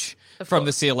cage from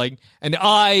the ceiling. And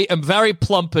I am very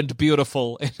plump and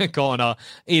beautiful in a corner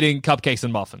eating cupcakes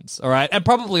and muffins, all right? And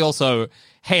probably also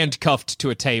handcuffed to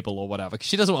a table or whatever, because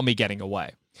she doesn't want me getting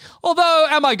away. Although,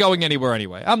 am I going anywhere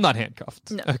anyway? I'm not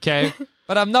handcuffed, okay?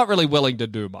 But I'm not really willing to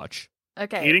do much.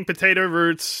 Okay. Eating potato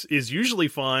roots is usually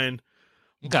fine,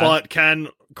 but can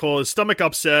cause stomach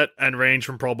upset and range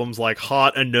from problems like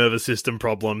heart and nervous system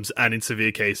problems, and in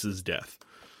severe cases, death.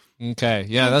 Okay,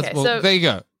 there you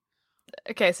go.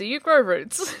 Okay, so you grow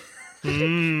roots.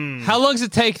 How long does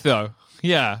it take, though?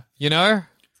 Yeah, you know?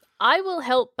 I will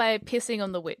help by pissing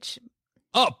on the witch.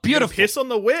 Oh, beautiful. Piss on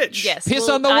the witch. Yes. Piss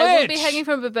on the I will witch. be hanging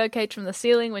from a birdcage from the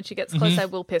ceiling. When she gets close, I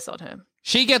will piss on her.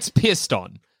 She gets pissed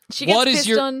on. She gets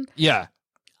pissed on. Yeah.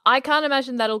 I can't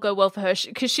imagine that'll go well for her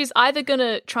because she's either going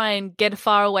to try and get as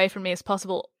far away from me as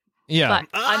possible. Yeah.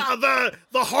 The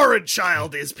horrid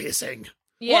child is pissing.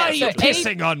 Yeah, Why are you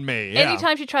pissing on me? Yeah.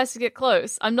 Anytime she tries to get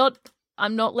close, I'm not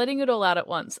letting it all out at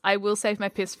once. I will save my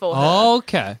piss for her.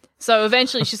 Okay. So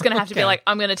eventually she's going to have to be like,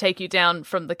 I'm going to take you down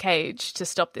from the cage to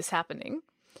stop this happening.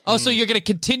 Oh, so you're going to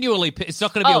continually piss. It's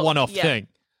not going to be a one-off thing.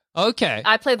 Okay.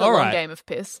 I play the long game of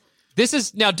piss. This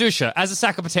is, now, Dusha, as a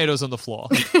sack of potatoes on the floor,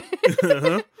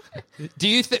 do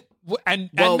you think, and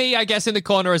me, I guess, in the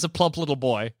corner as a plump little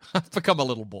boy. I've become a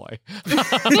little boy.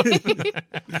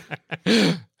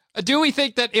 Do we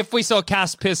think that if we saw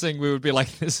Cass pissing, we would be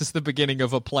like, this is the beginning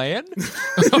of a plan?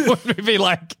 Or would we be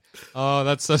like, oh,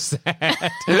 that's so sad.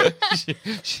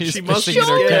 She's pissing in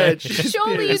her cage.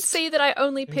 Surely you'd see that I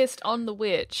only pissed on the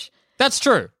witch. That's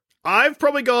true. I've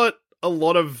probably got a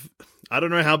lot of... I don't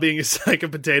know how being a sack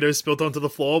of potatoes spilt onto the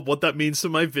floor, what that means for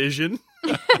my vision.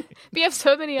 We have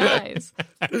so many eyes.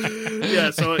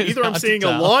 Yeah, so either I'm seeing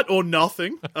a lot or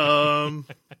nothing.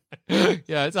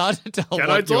 Yeah, it's hard to tell. Can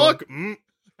I talk?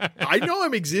 I know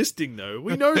I'm existing, though.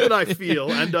 We know that I feel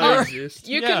and I exist.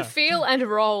 You can feel and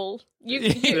roll.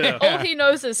 All he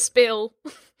knows is spill.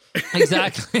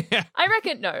 Exactly. I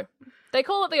reckon no. They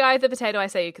call it the eye of the potato. I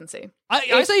say you can see.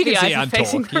 I say you can see and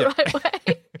facing talk. The right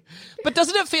way. But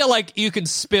doesn't it feel like you can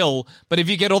spill, but if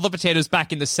you get all the potatoes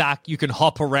back in the sack, you can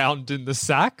hop around in the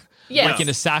sack? Yes. Like in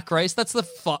a sack race? That's the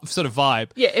sort of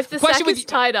vibe. Yeah, if the sack is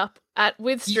tied up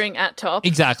with string at top.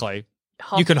 Exactly.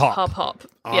 Hop, you can hop. Hop.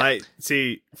 I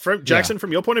see. From Jackson,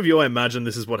 from your point of view, I imagine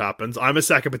this is what happens. I'm a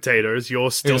sack of potatoes.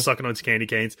 You're still sucking on candy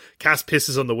canes. Cass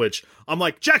pisses on the witch. I'm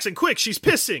like, Jackson, quick, she's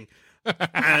pissing.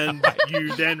 And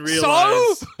you then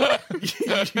realize...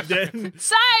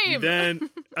 Same! You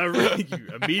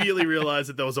immediately realize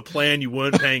that there was a plan you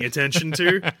weren't paying attention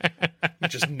to. You're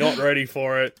just not ready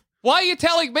for it. Why are you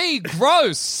telling me?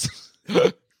 Gross!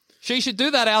 She should do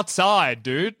that outside,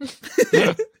 dude.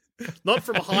 Not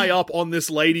from high up on this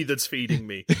lady that's feeding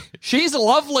me. She's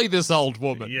lovely, this old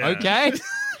woman, okay?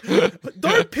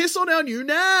 Don't piss on our new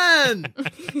nan!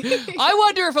 I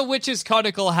wonder if a witch's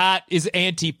conical hat is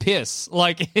anti-piss.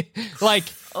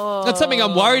 That's something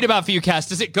I'm worried about for you, Cass.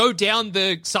 Does it go down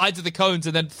the sides of the cones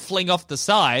and then fling off the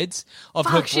sides of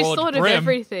her broad she's thought brim? Of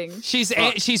everything.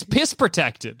 She's piss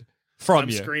protected from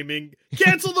you. I'm screaming,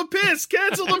 cancel the piss!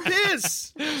 Cancel the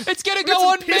piss! It's gonna go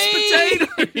on me!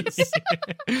 Potatoes!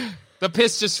 The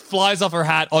piss just flies off her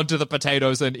hat onto the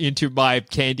potatoes and into my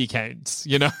candy canes,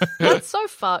 you know? That's so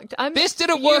fucked. This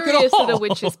didn't work at all. That a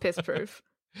witch is piss-proof.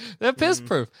 They're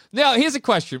piss-proof. Now, here's a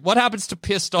question. What happens to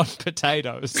pissed on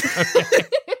potatoes?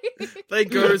 Okay. They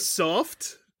go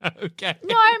soft. Okay.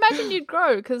 No, I imagine you'd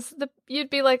grow because you'd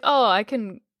be like, oh, I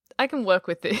can work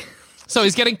with this. So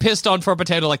he's getting pissed on for a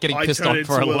potato like getting pissed on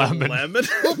for a lemon.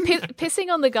 Well, pissing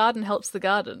on the garden helps the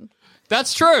garden.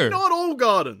 That's true. Not all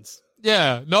gardens.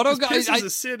 Yeah, not all Piss is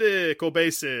acidic or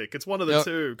basic. It's one of the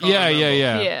two. Yeah.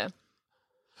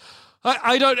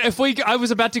 I don't. I was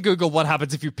about to Google what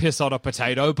happens if you piss on a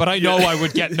potato, but I know I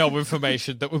would get no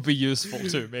information that would be useful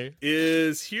to me.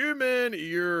 Is human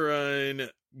urine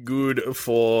good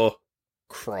for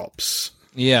crops?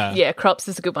 Yeah. Yeah, crops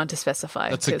is a good one to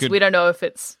specify because we don't know if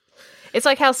it's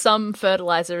like how some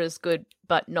fertilizer is good,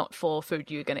 but not for food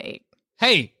you're going to eat.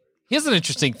 Hey, here's an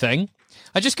interesting thing.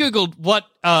 I just Googled what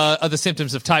are the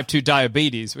symptoms of type 2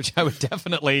 diabetes, which I would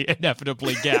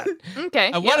inevitably get.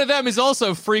 Okay. And one of them is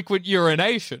also frequent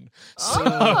urination. So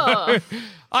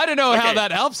I don't know how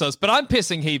that helps us, but I'm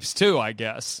pissing heaps too, I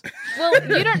guess. Well,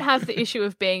 you don't have the issue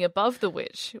of being above the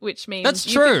witch, which means That's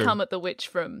you true. can come at the witch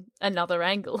from another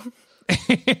angle.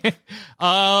 Yeah,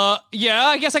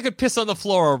 I guess I could piss on the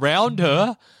floor around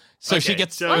her. So she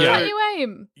gets... Why can't you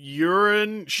aim?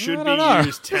 Urine should be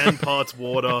used 10 parts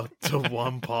water to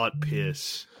 1 part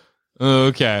piss.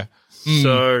 Okay.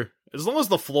 So, as long as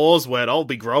the floor's wet, I'll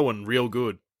be growing real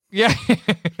good. Yeah.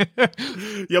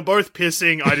 You're both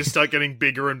pissing, I just start getting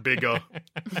bigger and bigger.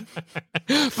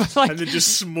 And then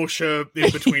just smush her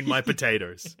in between my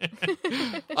potatoes.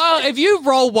 If you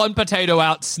roll one potato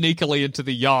out sneakily into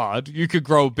the yard, you could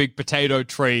grow a big potato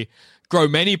tree, grow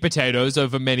many potatoes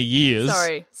over many years.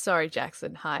 Sorry,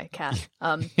 Jackson. Hi, Kat.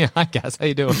 Yeah, hi, Cass. How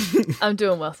you doing? I'm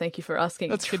doing well. Thank you for asking.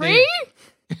 That's good tree?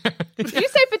 Did you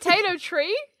say potato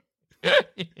tree?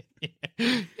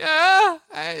 Yeah.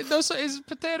 Is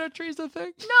potato trees a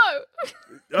thing?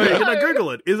 No. Okay, can I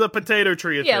Google it? Is a potato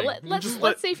tree a thing?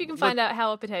 Let's see if you can find out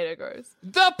how a potato grows.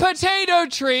 The potato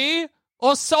tree,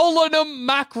 or Solanum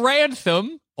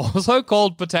macranthum, also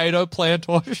called potato plant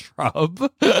or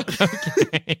shrub.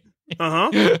 Okay.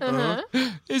 Uh-huh.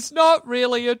 It's not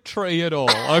really a tree at all.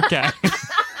 Okay.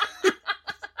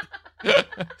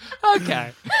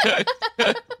 Okay.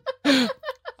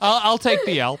 I'll take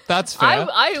the L. That's fair.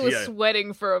 I was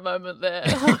sweating for a moment there.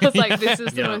 I was like, this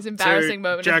is the most embarrassing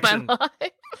moment Jackson, of my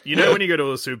life. You know when you go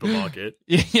to a supermarket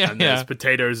Yeah, and there's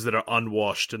potatoes that are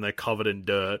unwashed and they're covered in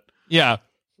dirt? Yeah.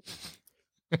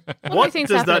 What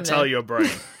does that tell your brain?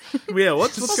 Yeah,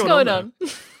 what's going on?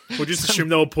 We'll just assume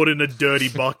they were put in a dirty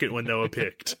bucket when they were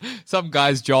picked. Some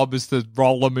guy's job is to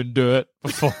roll them in dirt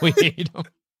before we eat them.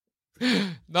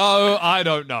 No, I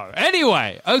don't know.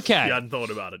 Anyway, okay. You hadn't thought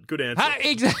about it. Good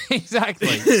answer.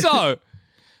 Exactly. So,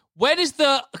 when is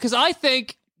because I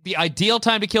think the ideal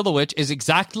time to kill the witch is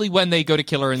exactly when they go to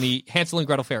kill her in the Hansel and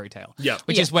Gretel fairy tale. Yeah.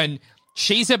 Which is when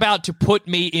she's about to put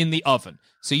me in the oven.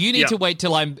 So you need to wait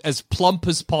till I'm as plump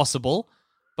as possible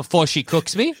before she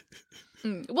cooks me.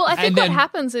 Well, I think what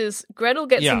happens is Gretel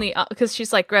gets in the because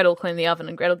she's like, Gretel, clean the oven,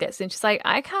 and Gretel gets in. She's like,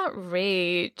 I can't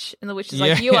reach, and the witch is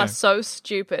like, you are so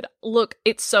stupid. Look,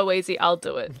 it's so easy. I'll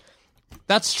do it.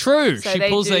 That's true. So she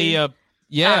pulls a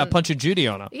Punch and Judy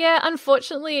on her. Yeah,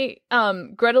 unfortunately,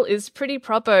 Gretel is pretty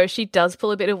proper. She does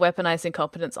pull a bit of weaponized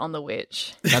incompetence on the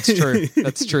witch. That's true.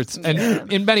 That's true.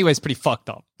 And in many ways, pretty fucked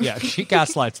up. Yeah, she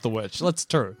gaslights the witch. That's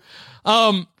true.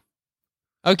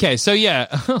 Okay, so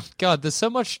oh God, there's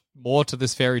so much more to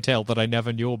this fairy tale that I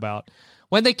never knew about.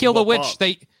 When they kill the witch,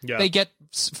 they get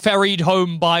ferried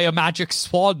home by a magic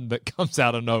swan that comes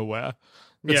out of nowhere.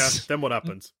 Then what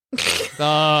happens?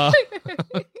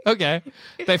 Okay.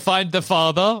 They find the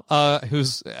father,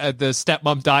 who's the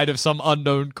stepmom died of some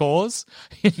unknown cause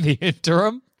in the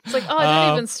interim. It's like,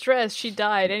 don't even stress. She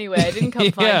died anyway. I didn't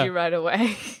come find you right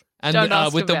away. And don't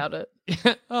ask about it.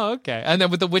 Oh, okay. And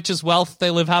then with the witch's wealth,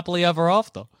 they live happily ever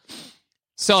after.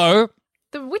 So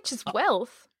the witch's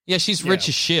wealth? Yeah, she's rich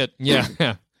as shit. Yeah.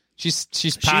 She's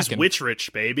packing. She's witch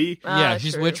rich, baby.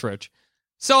 She's witch rich.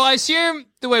 So I assume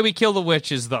the way we kill the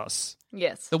witch is thus.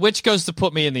 Yes. The witch goes to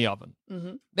put me in the oven.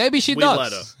 Mm-hmm. Maybe she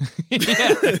does.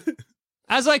 Yeah.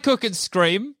 As I cook and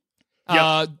scream,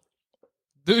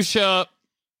 Dusha...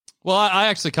 Well, I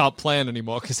actually can't plan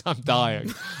anymore because I'm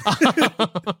dying. I'm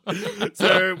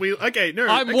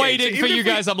waiting for you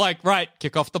guys. I'm like, right,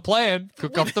 kick off the plan.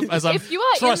 Cook off the as I'm if you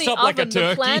are trussed in the up oven, like a turkey.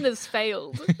 the plan has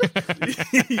failed.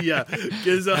 Yeah,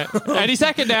 because any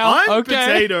second now. I'm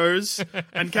potatoes,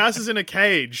 and Cass is in a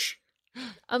cage.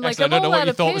 I'm like, I don't know what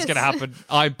you thought was going to happen.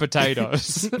 I'm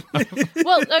potatoes.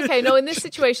 Well, okay, no. In this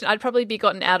situation, I'd probably be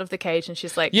gotten out of the cage, and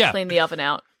she's like, clean the oven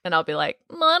out, and I'll be like,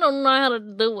 I don't know how to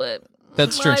do it.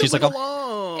 That's true. She's like, but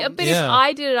if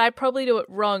I did it, I'd probably do it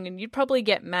wrong, and you'd probably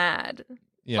get mad.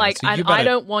 Yeah, so I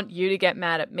don't want you to get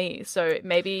mad at me, so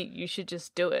maybe you should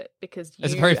just do it because you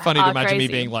It's very funny to imagine me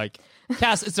being like,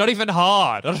 Cass, it's not even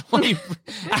hard. I don't want you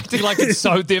acting like it's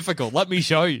so difficult. Let me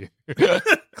show you.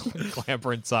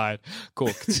 Clamber inside.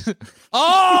 Cooked.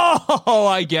 Oh,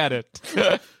 I get it.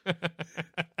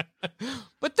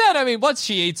 But then, I mean, once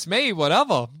she eats me,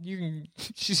 whatever.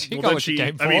 She got what she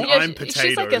came for. I mean, I'm potatoes.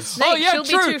 She's like a snake. Oh, yeah,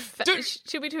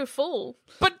 She'll be too full.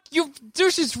 But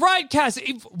Dusha's right, Cass.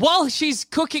 While she's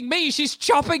cooking me, she's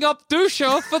chopping up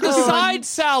Dusha for the side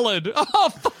salad. Oh,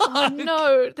 fuck. Oh,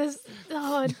 no.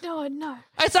 No.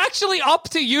 It's actually up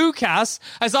to you, Cass,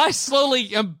 as I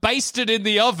slowly am basted in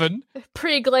the oven.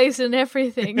 Pre-glazed and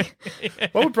everything.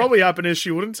 What would probably happen is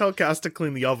she wouldn't tell Cass to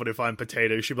clean the oven if I'm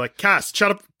potatoes. She'd be like, Cass,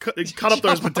 cut up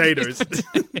those potatoes.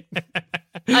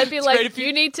 I'd be like,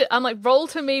 you need to... I'm like, roll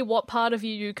to me what part of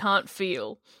you can't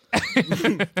feel.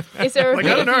 Is there a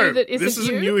bit of you that isn't this is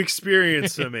you? a new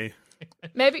experience for me.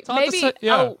 Maybe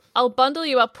I'll bundle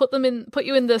you up, put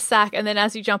you in the sack, and then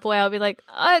as you jump away, I'll be like,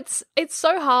 it's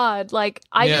so hard. Like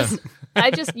I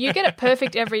just you get it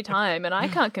perfect every time, and I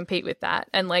can't compete with that.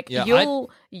 And like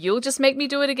you'll just make me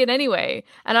do it again anyway.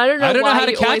 And I don't know why how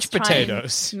to you catch always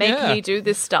potatoes. Try and make me do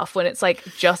this stuff when it's like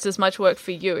just as much work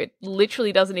for you. It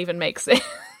literally doesn't even make sense.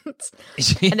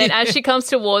 And then as she comes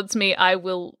towards me, I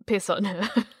will piss on her.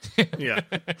 Yeah.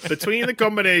 Between the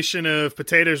combination of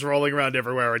potatoes rolling around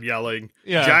everywhere and yelling,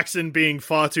 Jackson being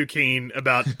far too keen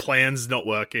about plans not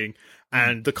working,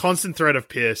 and the constant threat of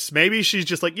piss, maybe she's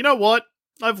just like, you know what?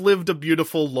 I've lived a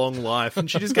beautiful, long life, and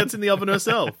she just gets in the oven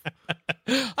herself.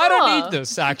 I don't need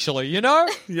this, actually, you know?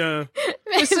 Yeah.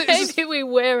 Maybe we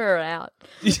wear her out.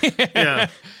 Yeah.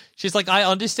 She's like, I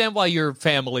understand why your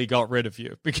family got rid of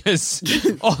you, because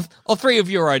all three of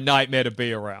you are a nightmare to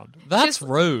be around. That's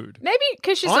rude. Maybe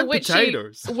because she's a witch, she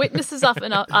witnesses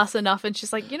us enough, and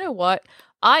she's like, you know what?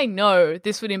 I know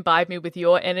this would imbibe me with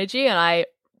your energy, and I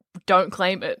don't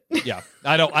claim it. Yeah,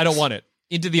 I don't want it.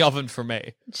 Into the oven for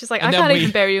me. She's like, I can't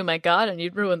even bury you in my garden.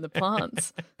 You'd ruin the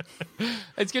plants.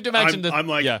 It's good to imagine that. I'm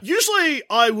like, usually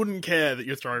I wouldn't care that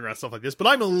you're throwing around stuff like this, but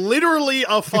I'm literally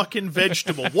a fucking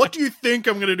vegetable. What do you think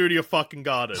I'm going to do to your fucking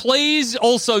garden? Please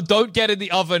also don't get in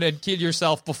the oven and kill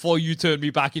yourself before you turn me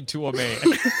back into a man.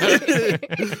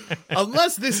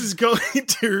 Unless this is going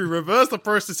to reverse the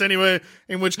process anyway,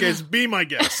 in which case, be my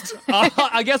guest.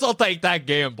 I guess I'll take that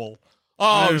gamble.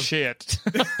 Oh, shit.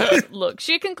 Look,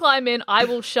 she can climb in. I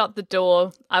will shut the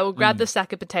door. I will grab the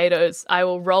sack of potatoes. I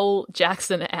will roll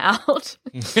Jackson out.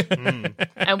 And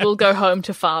we'll go home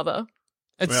to father.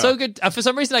 It's so good. For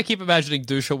some reason, I keep imagining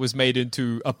Dusha was made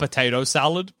into a potato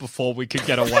salad before we could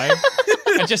get away.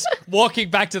 And just walking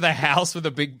back to the house with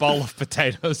a big bowl of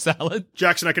potato salad.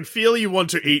 Jackson, I can feel you want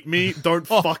to eat me. Don't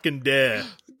fucking dare.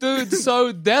 Dude,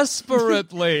 so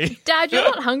desperately. Dad, you're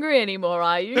not hungry anymore,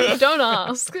 are you? Don't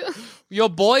ask. Your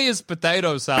boy is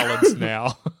potato salads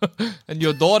now. And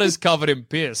your daughter's covered in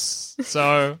piss.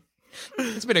 So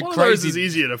it's been a One crazy... of those is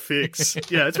easier to fix.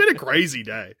 Yeah, it's been a crazy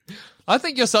day. I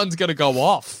think your son's going to go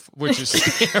off, which is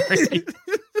scary.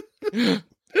 I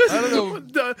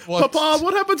don't know. Papa,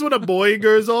 what happens when a boy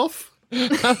goes off? I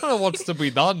don't know what's to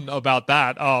be done about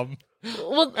that.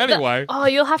 Well, anyway.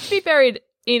 You'll have to be buried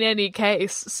in any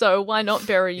case, so why not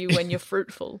bury you when you're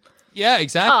fruitful? Yeah,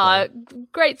 exactly.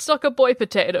 Great stock of boy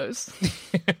potatoes.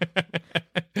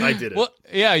 I did it. Well,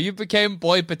 yeah, you became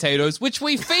boy potatoes, which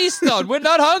we feast on. We're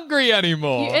not hungry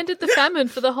anymore. You ended the famine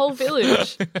for the whole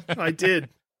village. I did.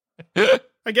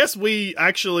 I guess we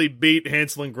actually beat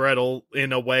Hansel and Gretel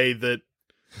in a way that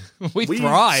we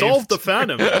thrived. Solved the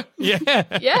famine.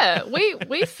 Yeah,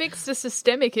 we fixed a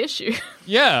systemic issue.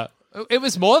 Yeah. It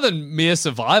was more than mere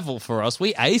survival for us.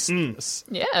 We aced this.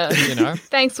 Yeah. You know?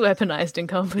 Thanks, weaponized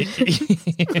incompetence.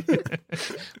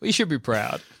 We should be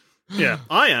proud. Yeah,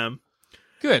 I am.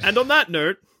 Good. And on that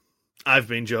note, I've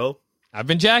been Joel. I've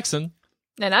been Jackson.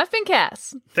 And I've been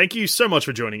Cass. Thank you so much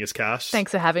for joining us, Cass.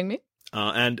 Thanks for having me.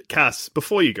 And Cass,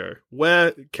 before you go,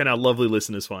 where can our lovely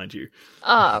listeners find you?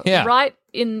 Right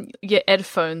in your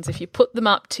headphones. If you put them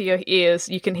up to your ears,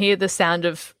 you can hear the sound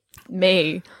of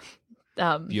me.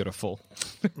 Beautiful.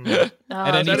 I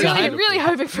was really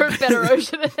hoping for a better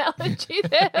ocean analogy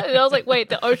there. And I was like, wait,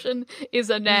 the ocean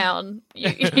is a noun.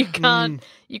 You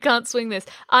can't swing this.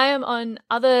 I am on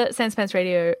other Sans Pants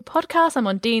Radio podcasts. I'm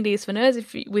on D&D's for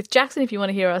Nerds with Jackson if you want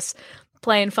to hear us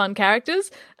playing fun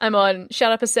characters. I'm on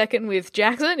Shut Up a Second with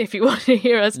Jackson if you want to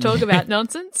hear us talk about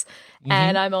nonsense.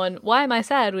 And I'm on Why Am I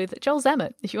Sad with Joel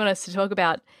Zammett if you want us to talk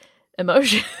about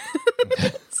emotion.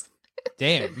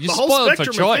 Damn, you spoiled for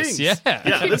choice. Yeah,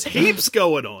 there's heaps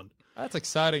going on. That's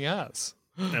exciting as.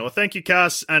 Well, thank you,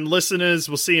 Cass, and listeners.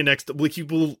 We'll see you next.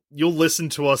 You'll listen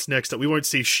to us next. We won't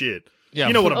see shit. Yeah,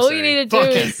 you know what I'm saying. All you need to do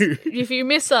is, if you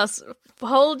miss us,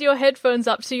 hold your headphones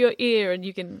up to your ear, and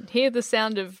you can hear the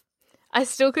sound of. I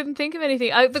still couldn't think of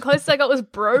anything. The closest I got was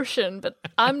broshin, but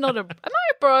I'm not a. Am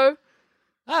I a bro?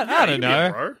 I don't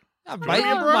know.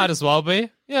 Might as well be.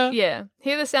 Yeah. Yeah.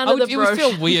 Hear the sound of the bro. It would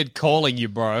feel weird calling you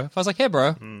bro. If I was like, hey,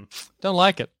 bro, don't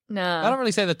like it. Nah. I don't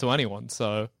really say that to anyone,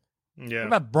 so. Yeah. What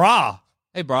about brah?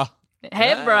 Hey, brah.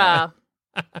 Hey, brah.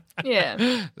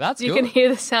 Yeah. That's You can hear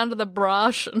the sound of the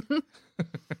brush.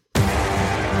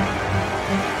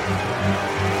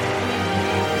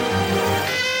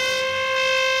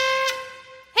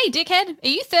 Hey dickhead, are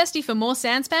you thirsty for more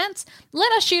Sans Pants?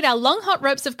 Let us shoot our long hot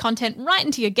ropes of content right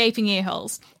into your gaping ear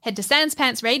holes. Head to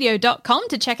sanspantsradio.com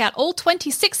to check out all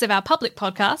 26 of our public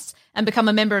podcasts and become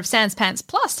a member of Sans Pants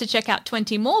Plus to check out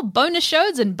 20 more bonus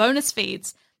shows and bonus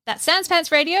feeds. That's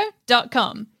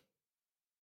sanspantsradio.com.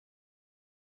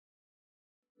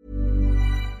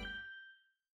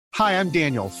 Hi, I'm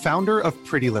Daniel, founder of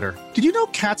Pretty Litter. Did you know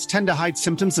cats tend to hide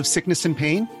symptoms of sickness and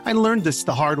pain? I learned this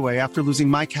the hard way after losing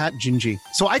my cat, Gingy.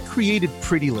 So I created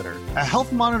Pretty Litter, a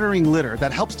health monitoring litter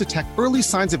that helps detect early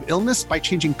signs of illness by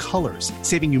changing colors,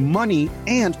 saving you money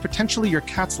and potentially your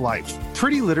cat's life.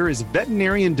 Pretty Litter is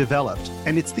veterinarian developed,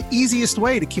 and it's the easiest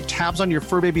way to keep tabs on your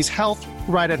fur baby's health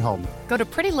right at home. Go to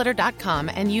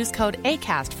prettylitter.com and use code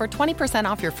ACAST for 20%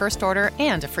 off your first order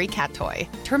and a free cat toy.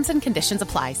 Terms and conditions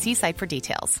apply. See site for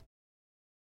details.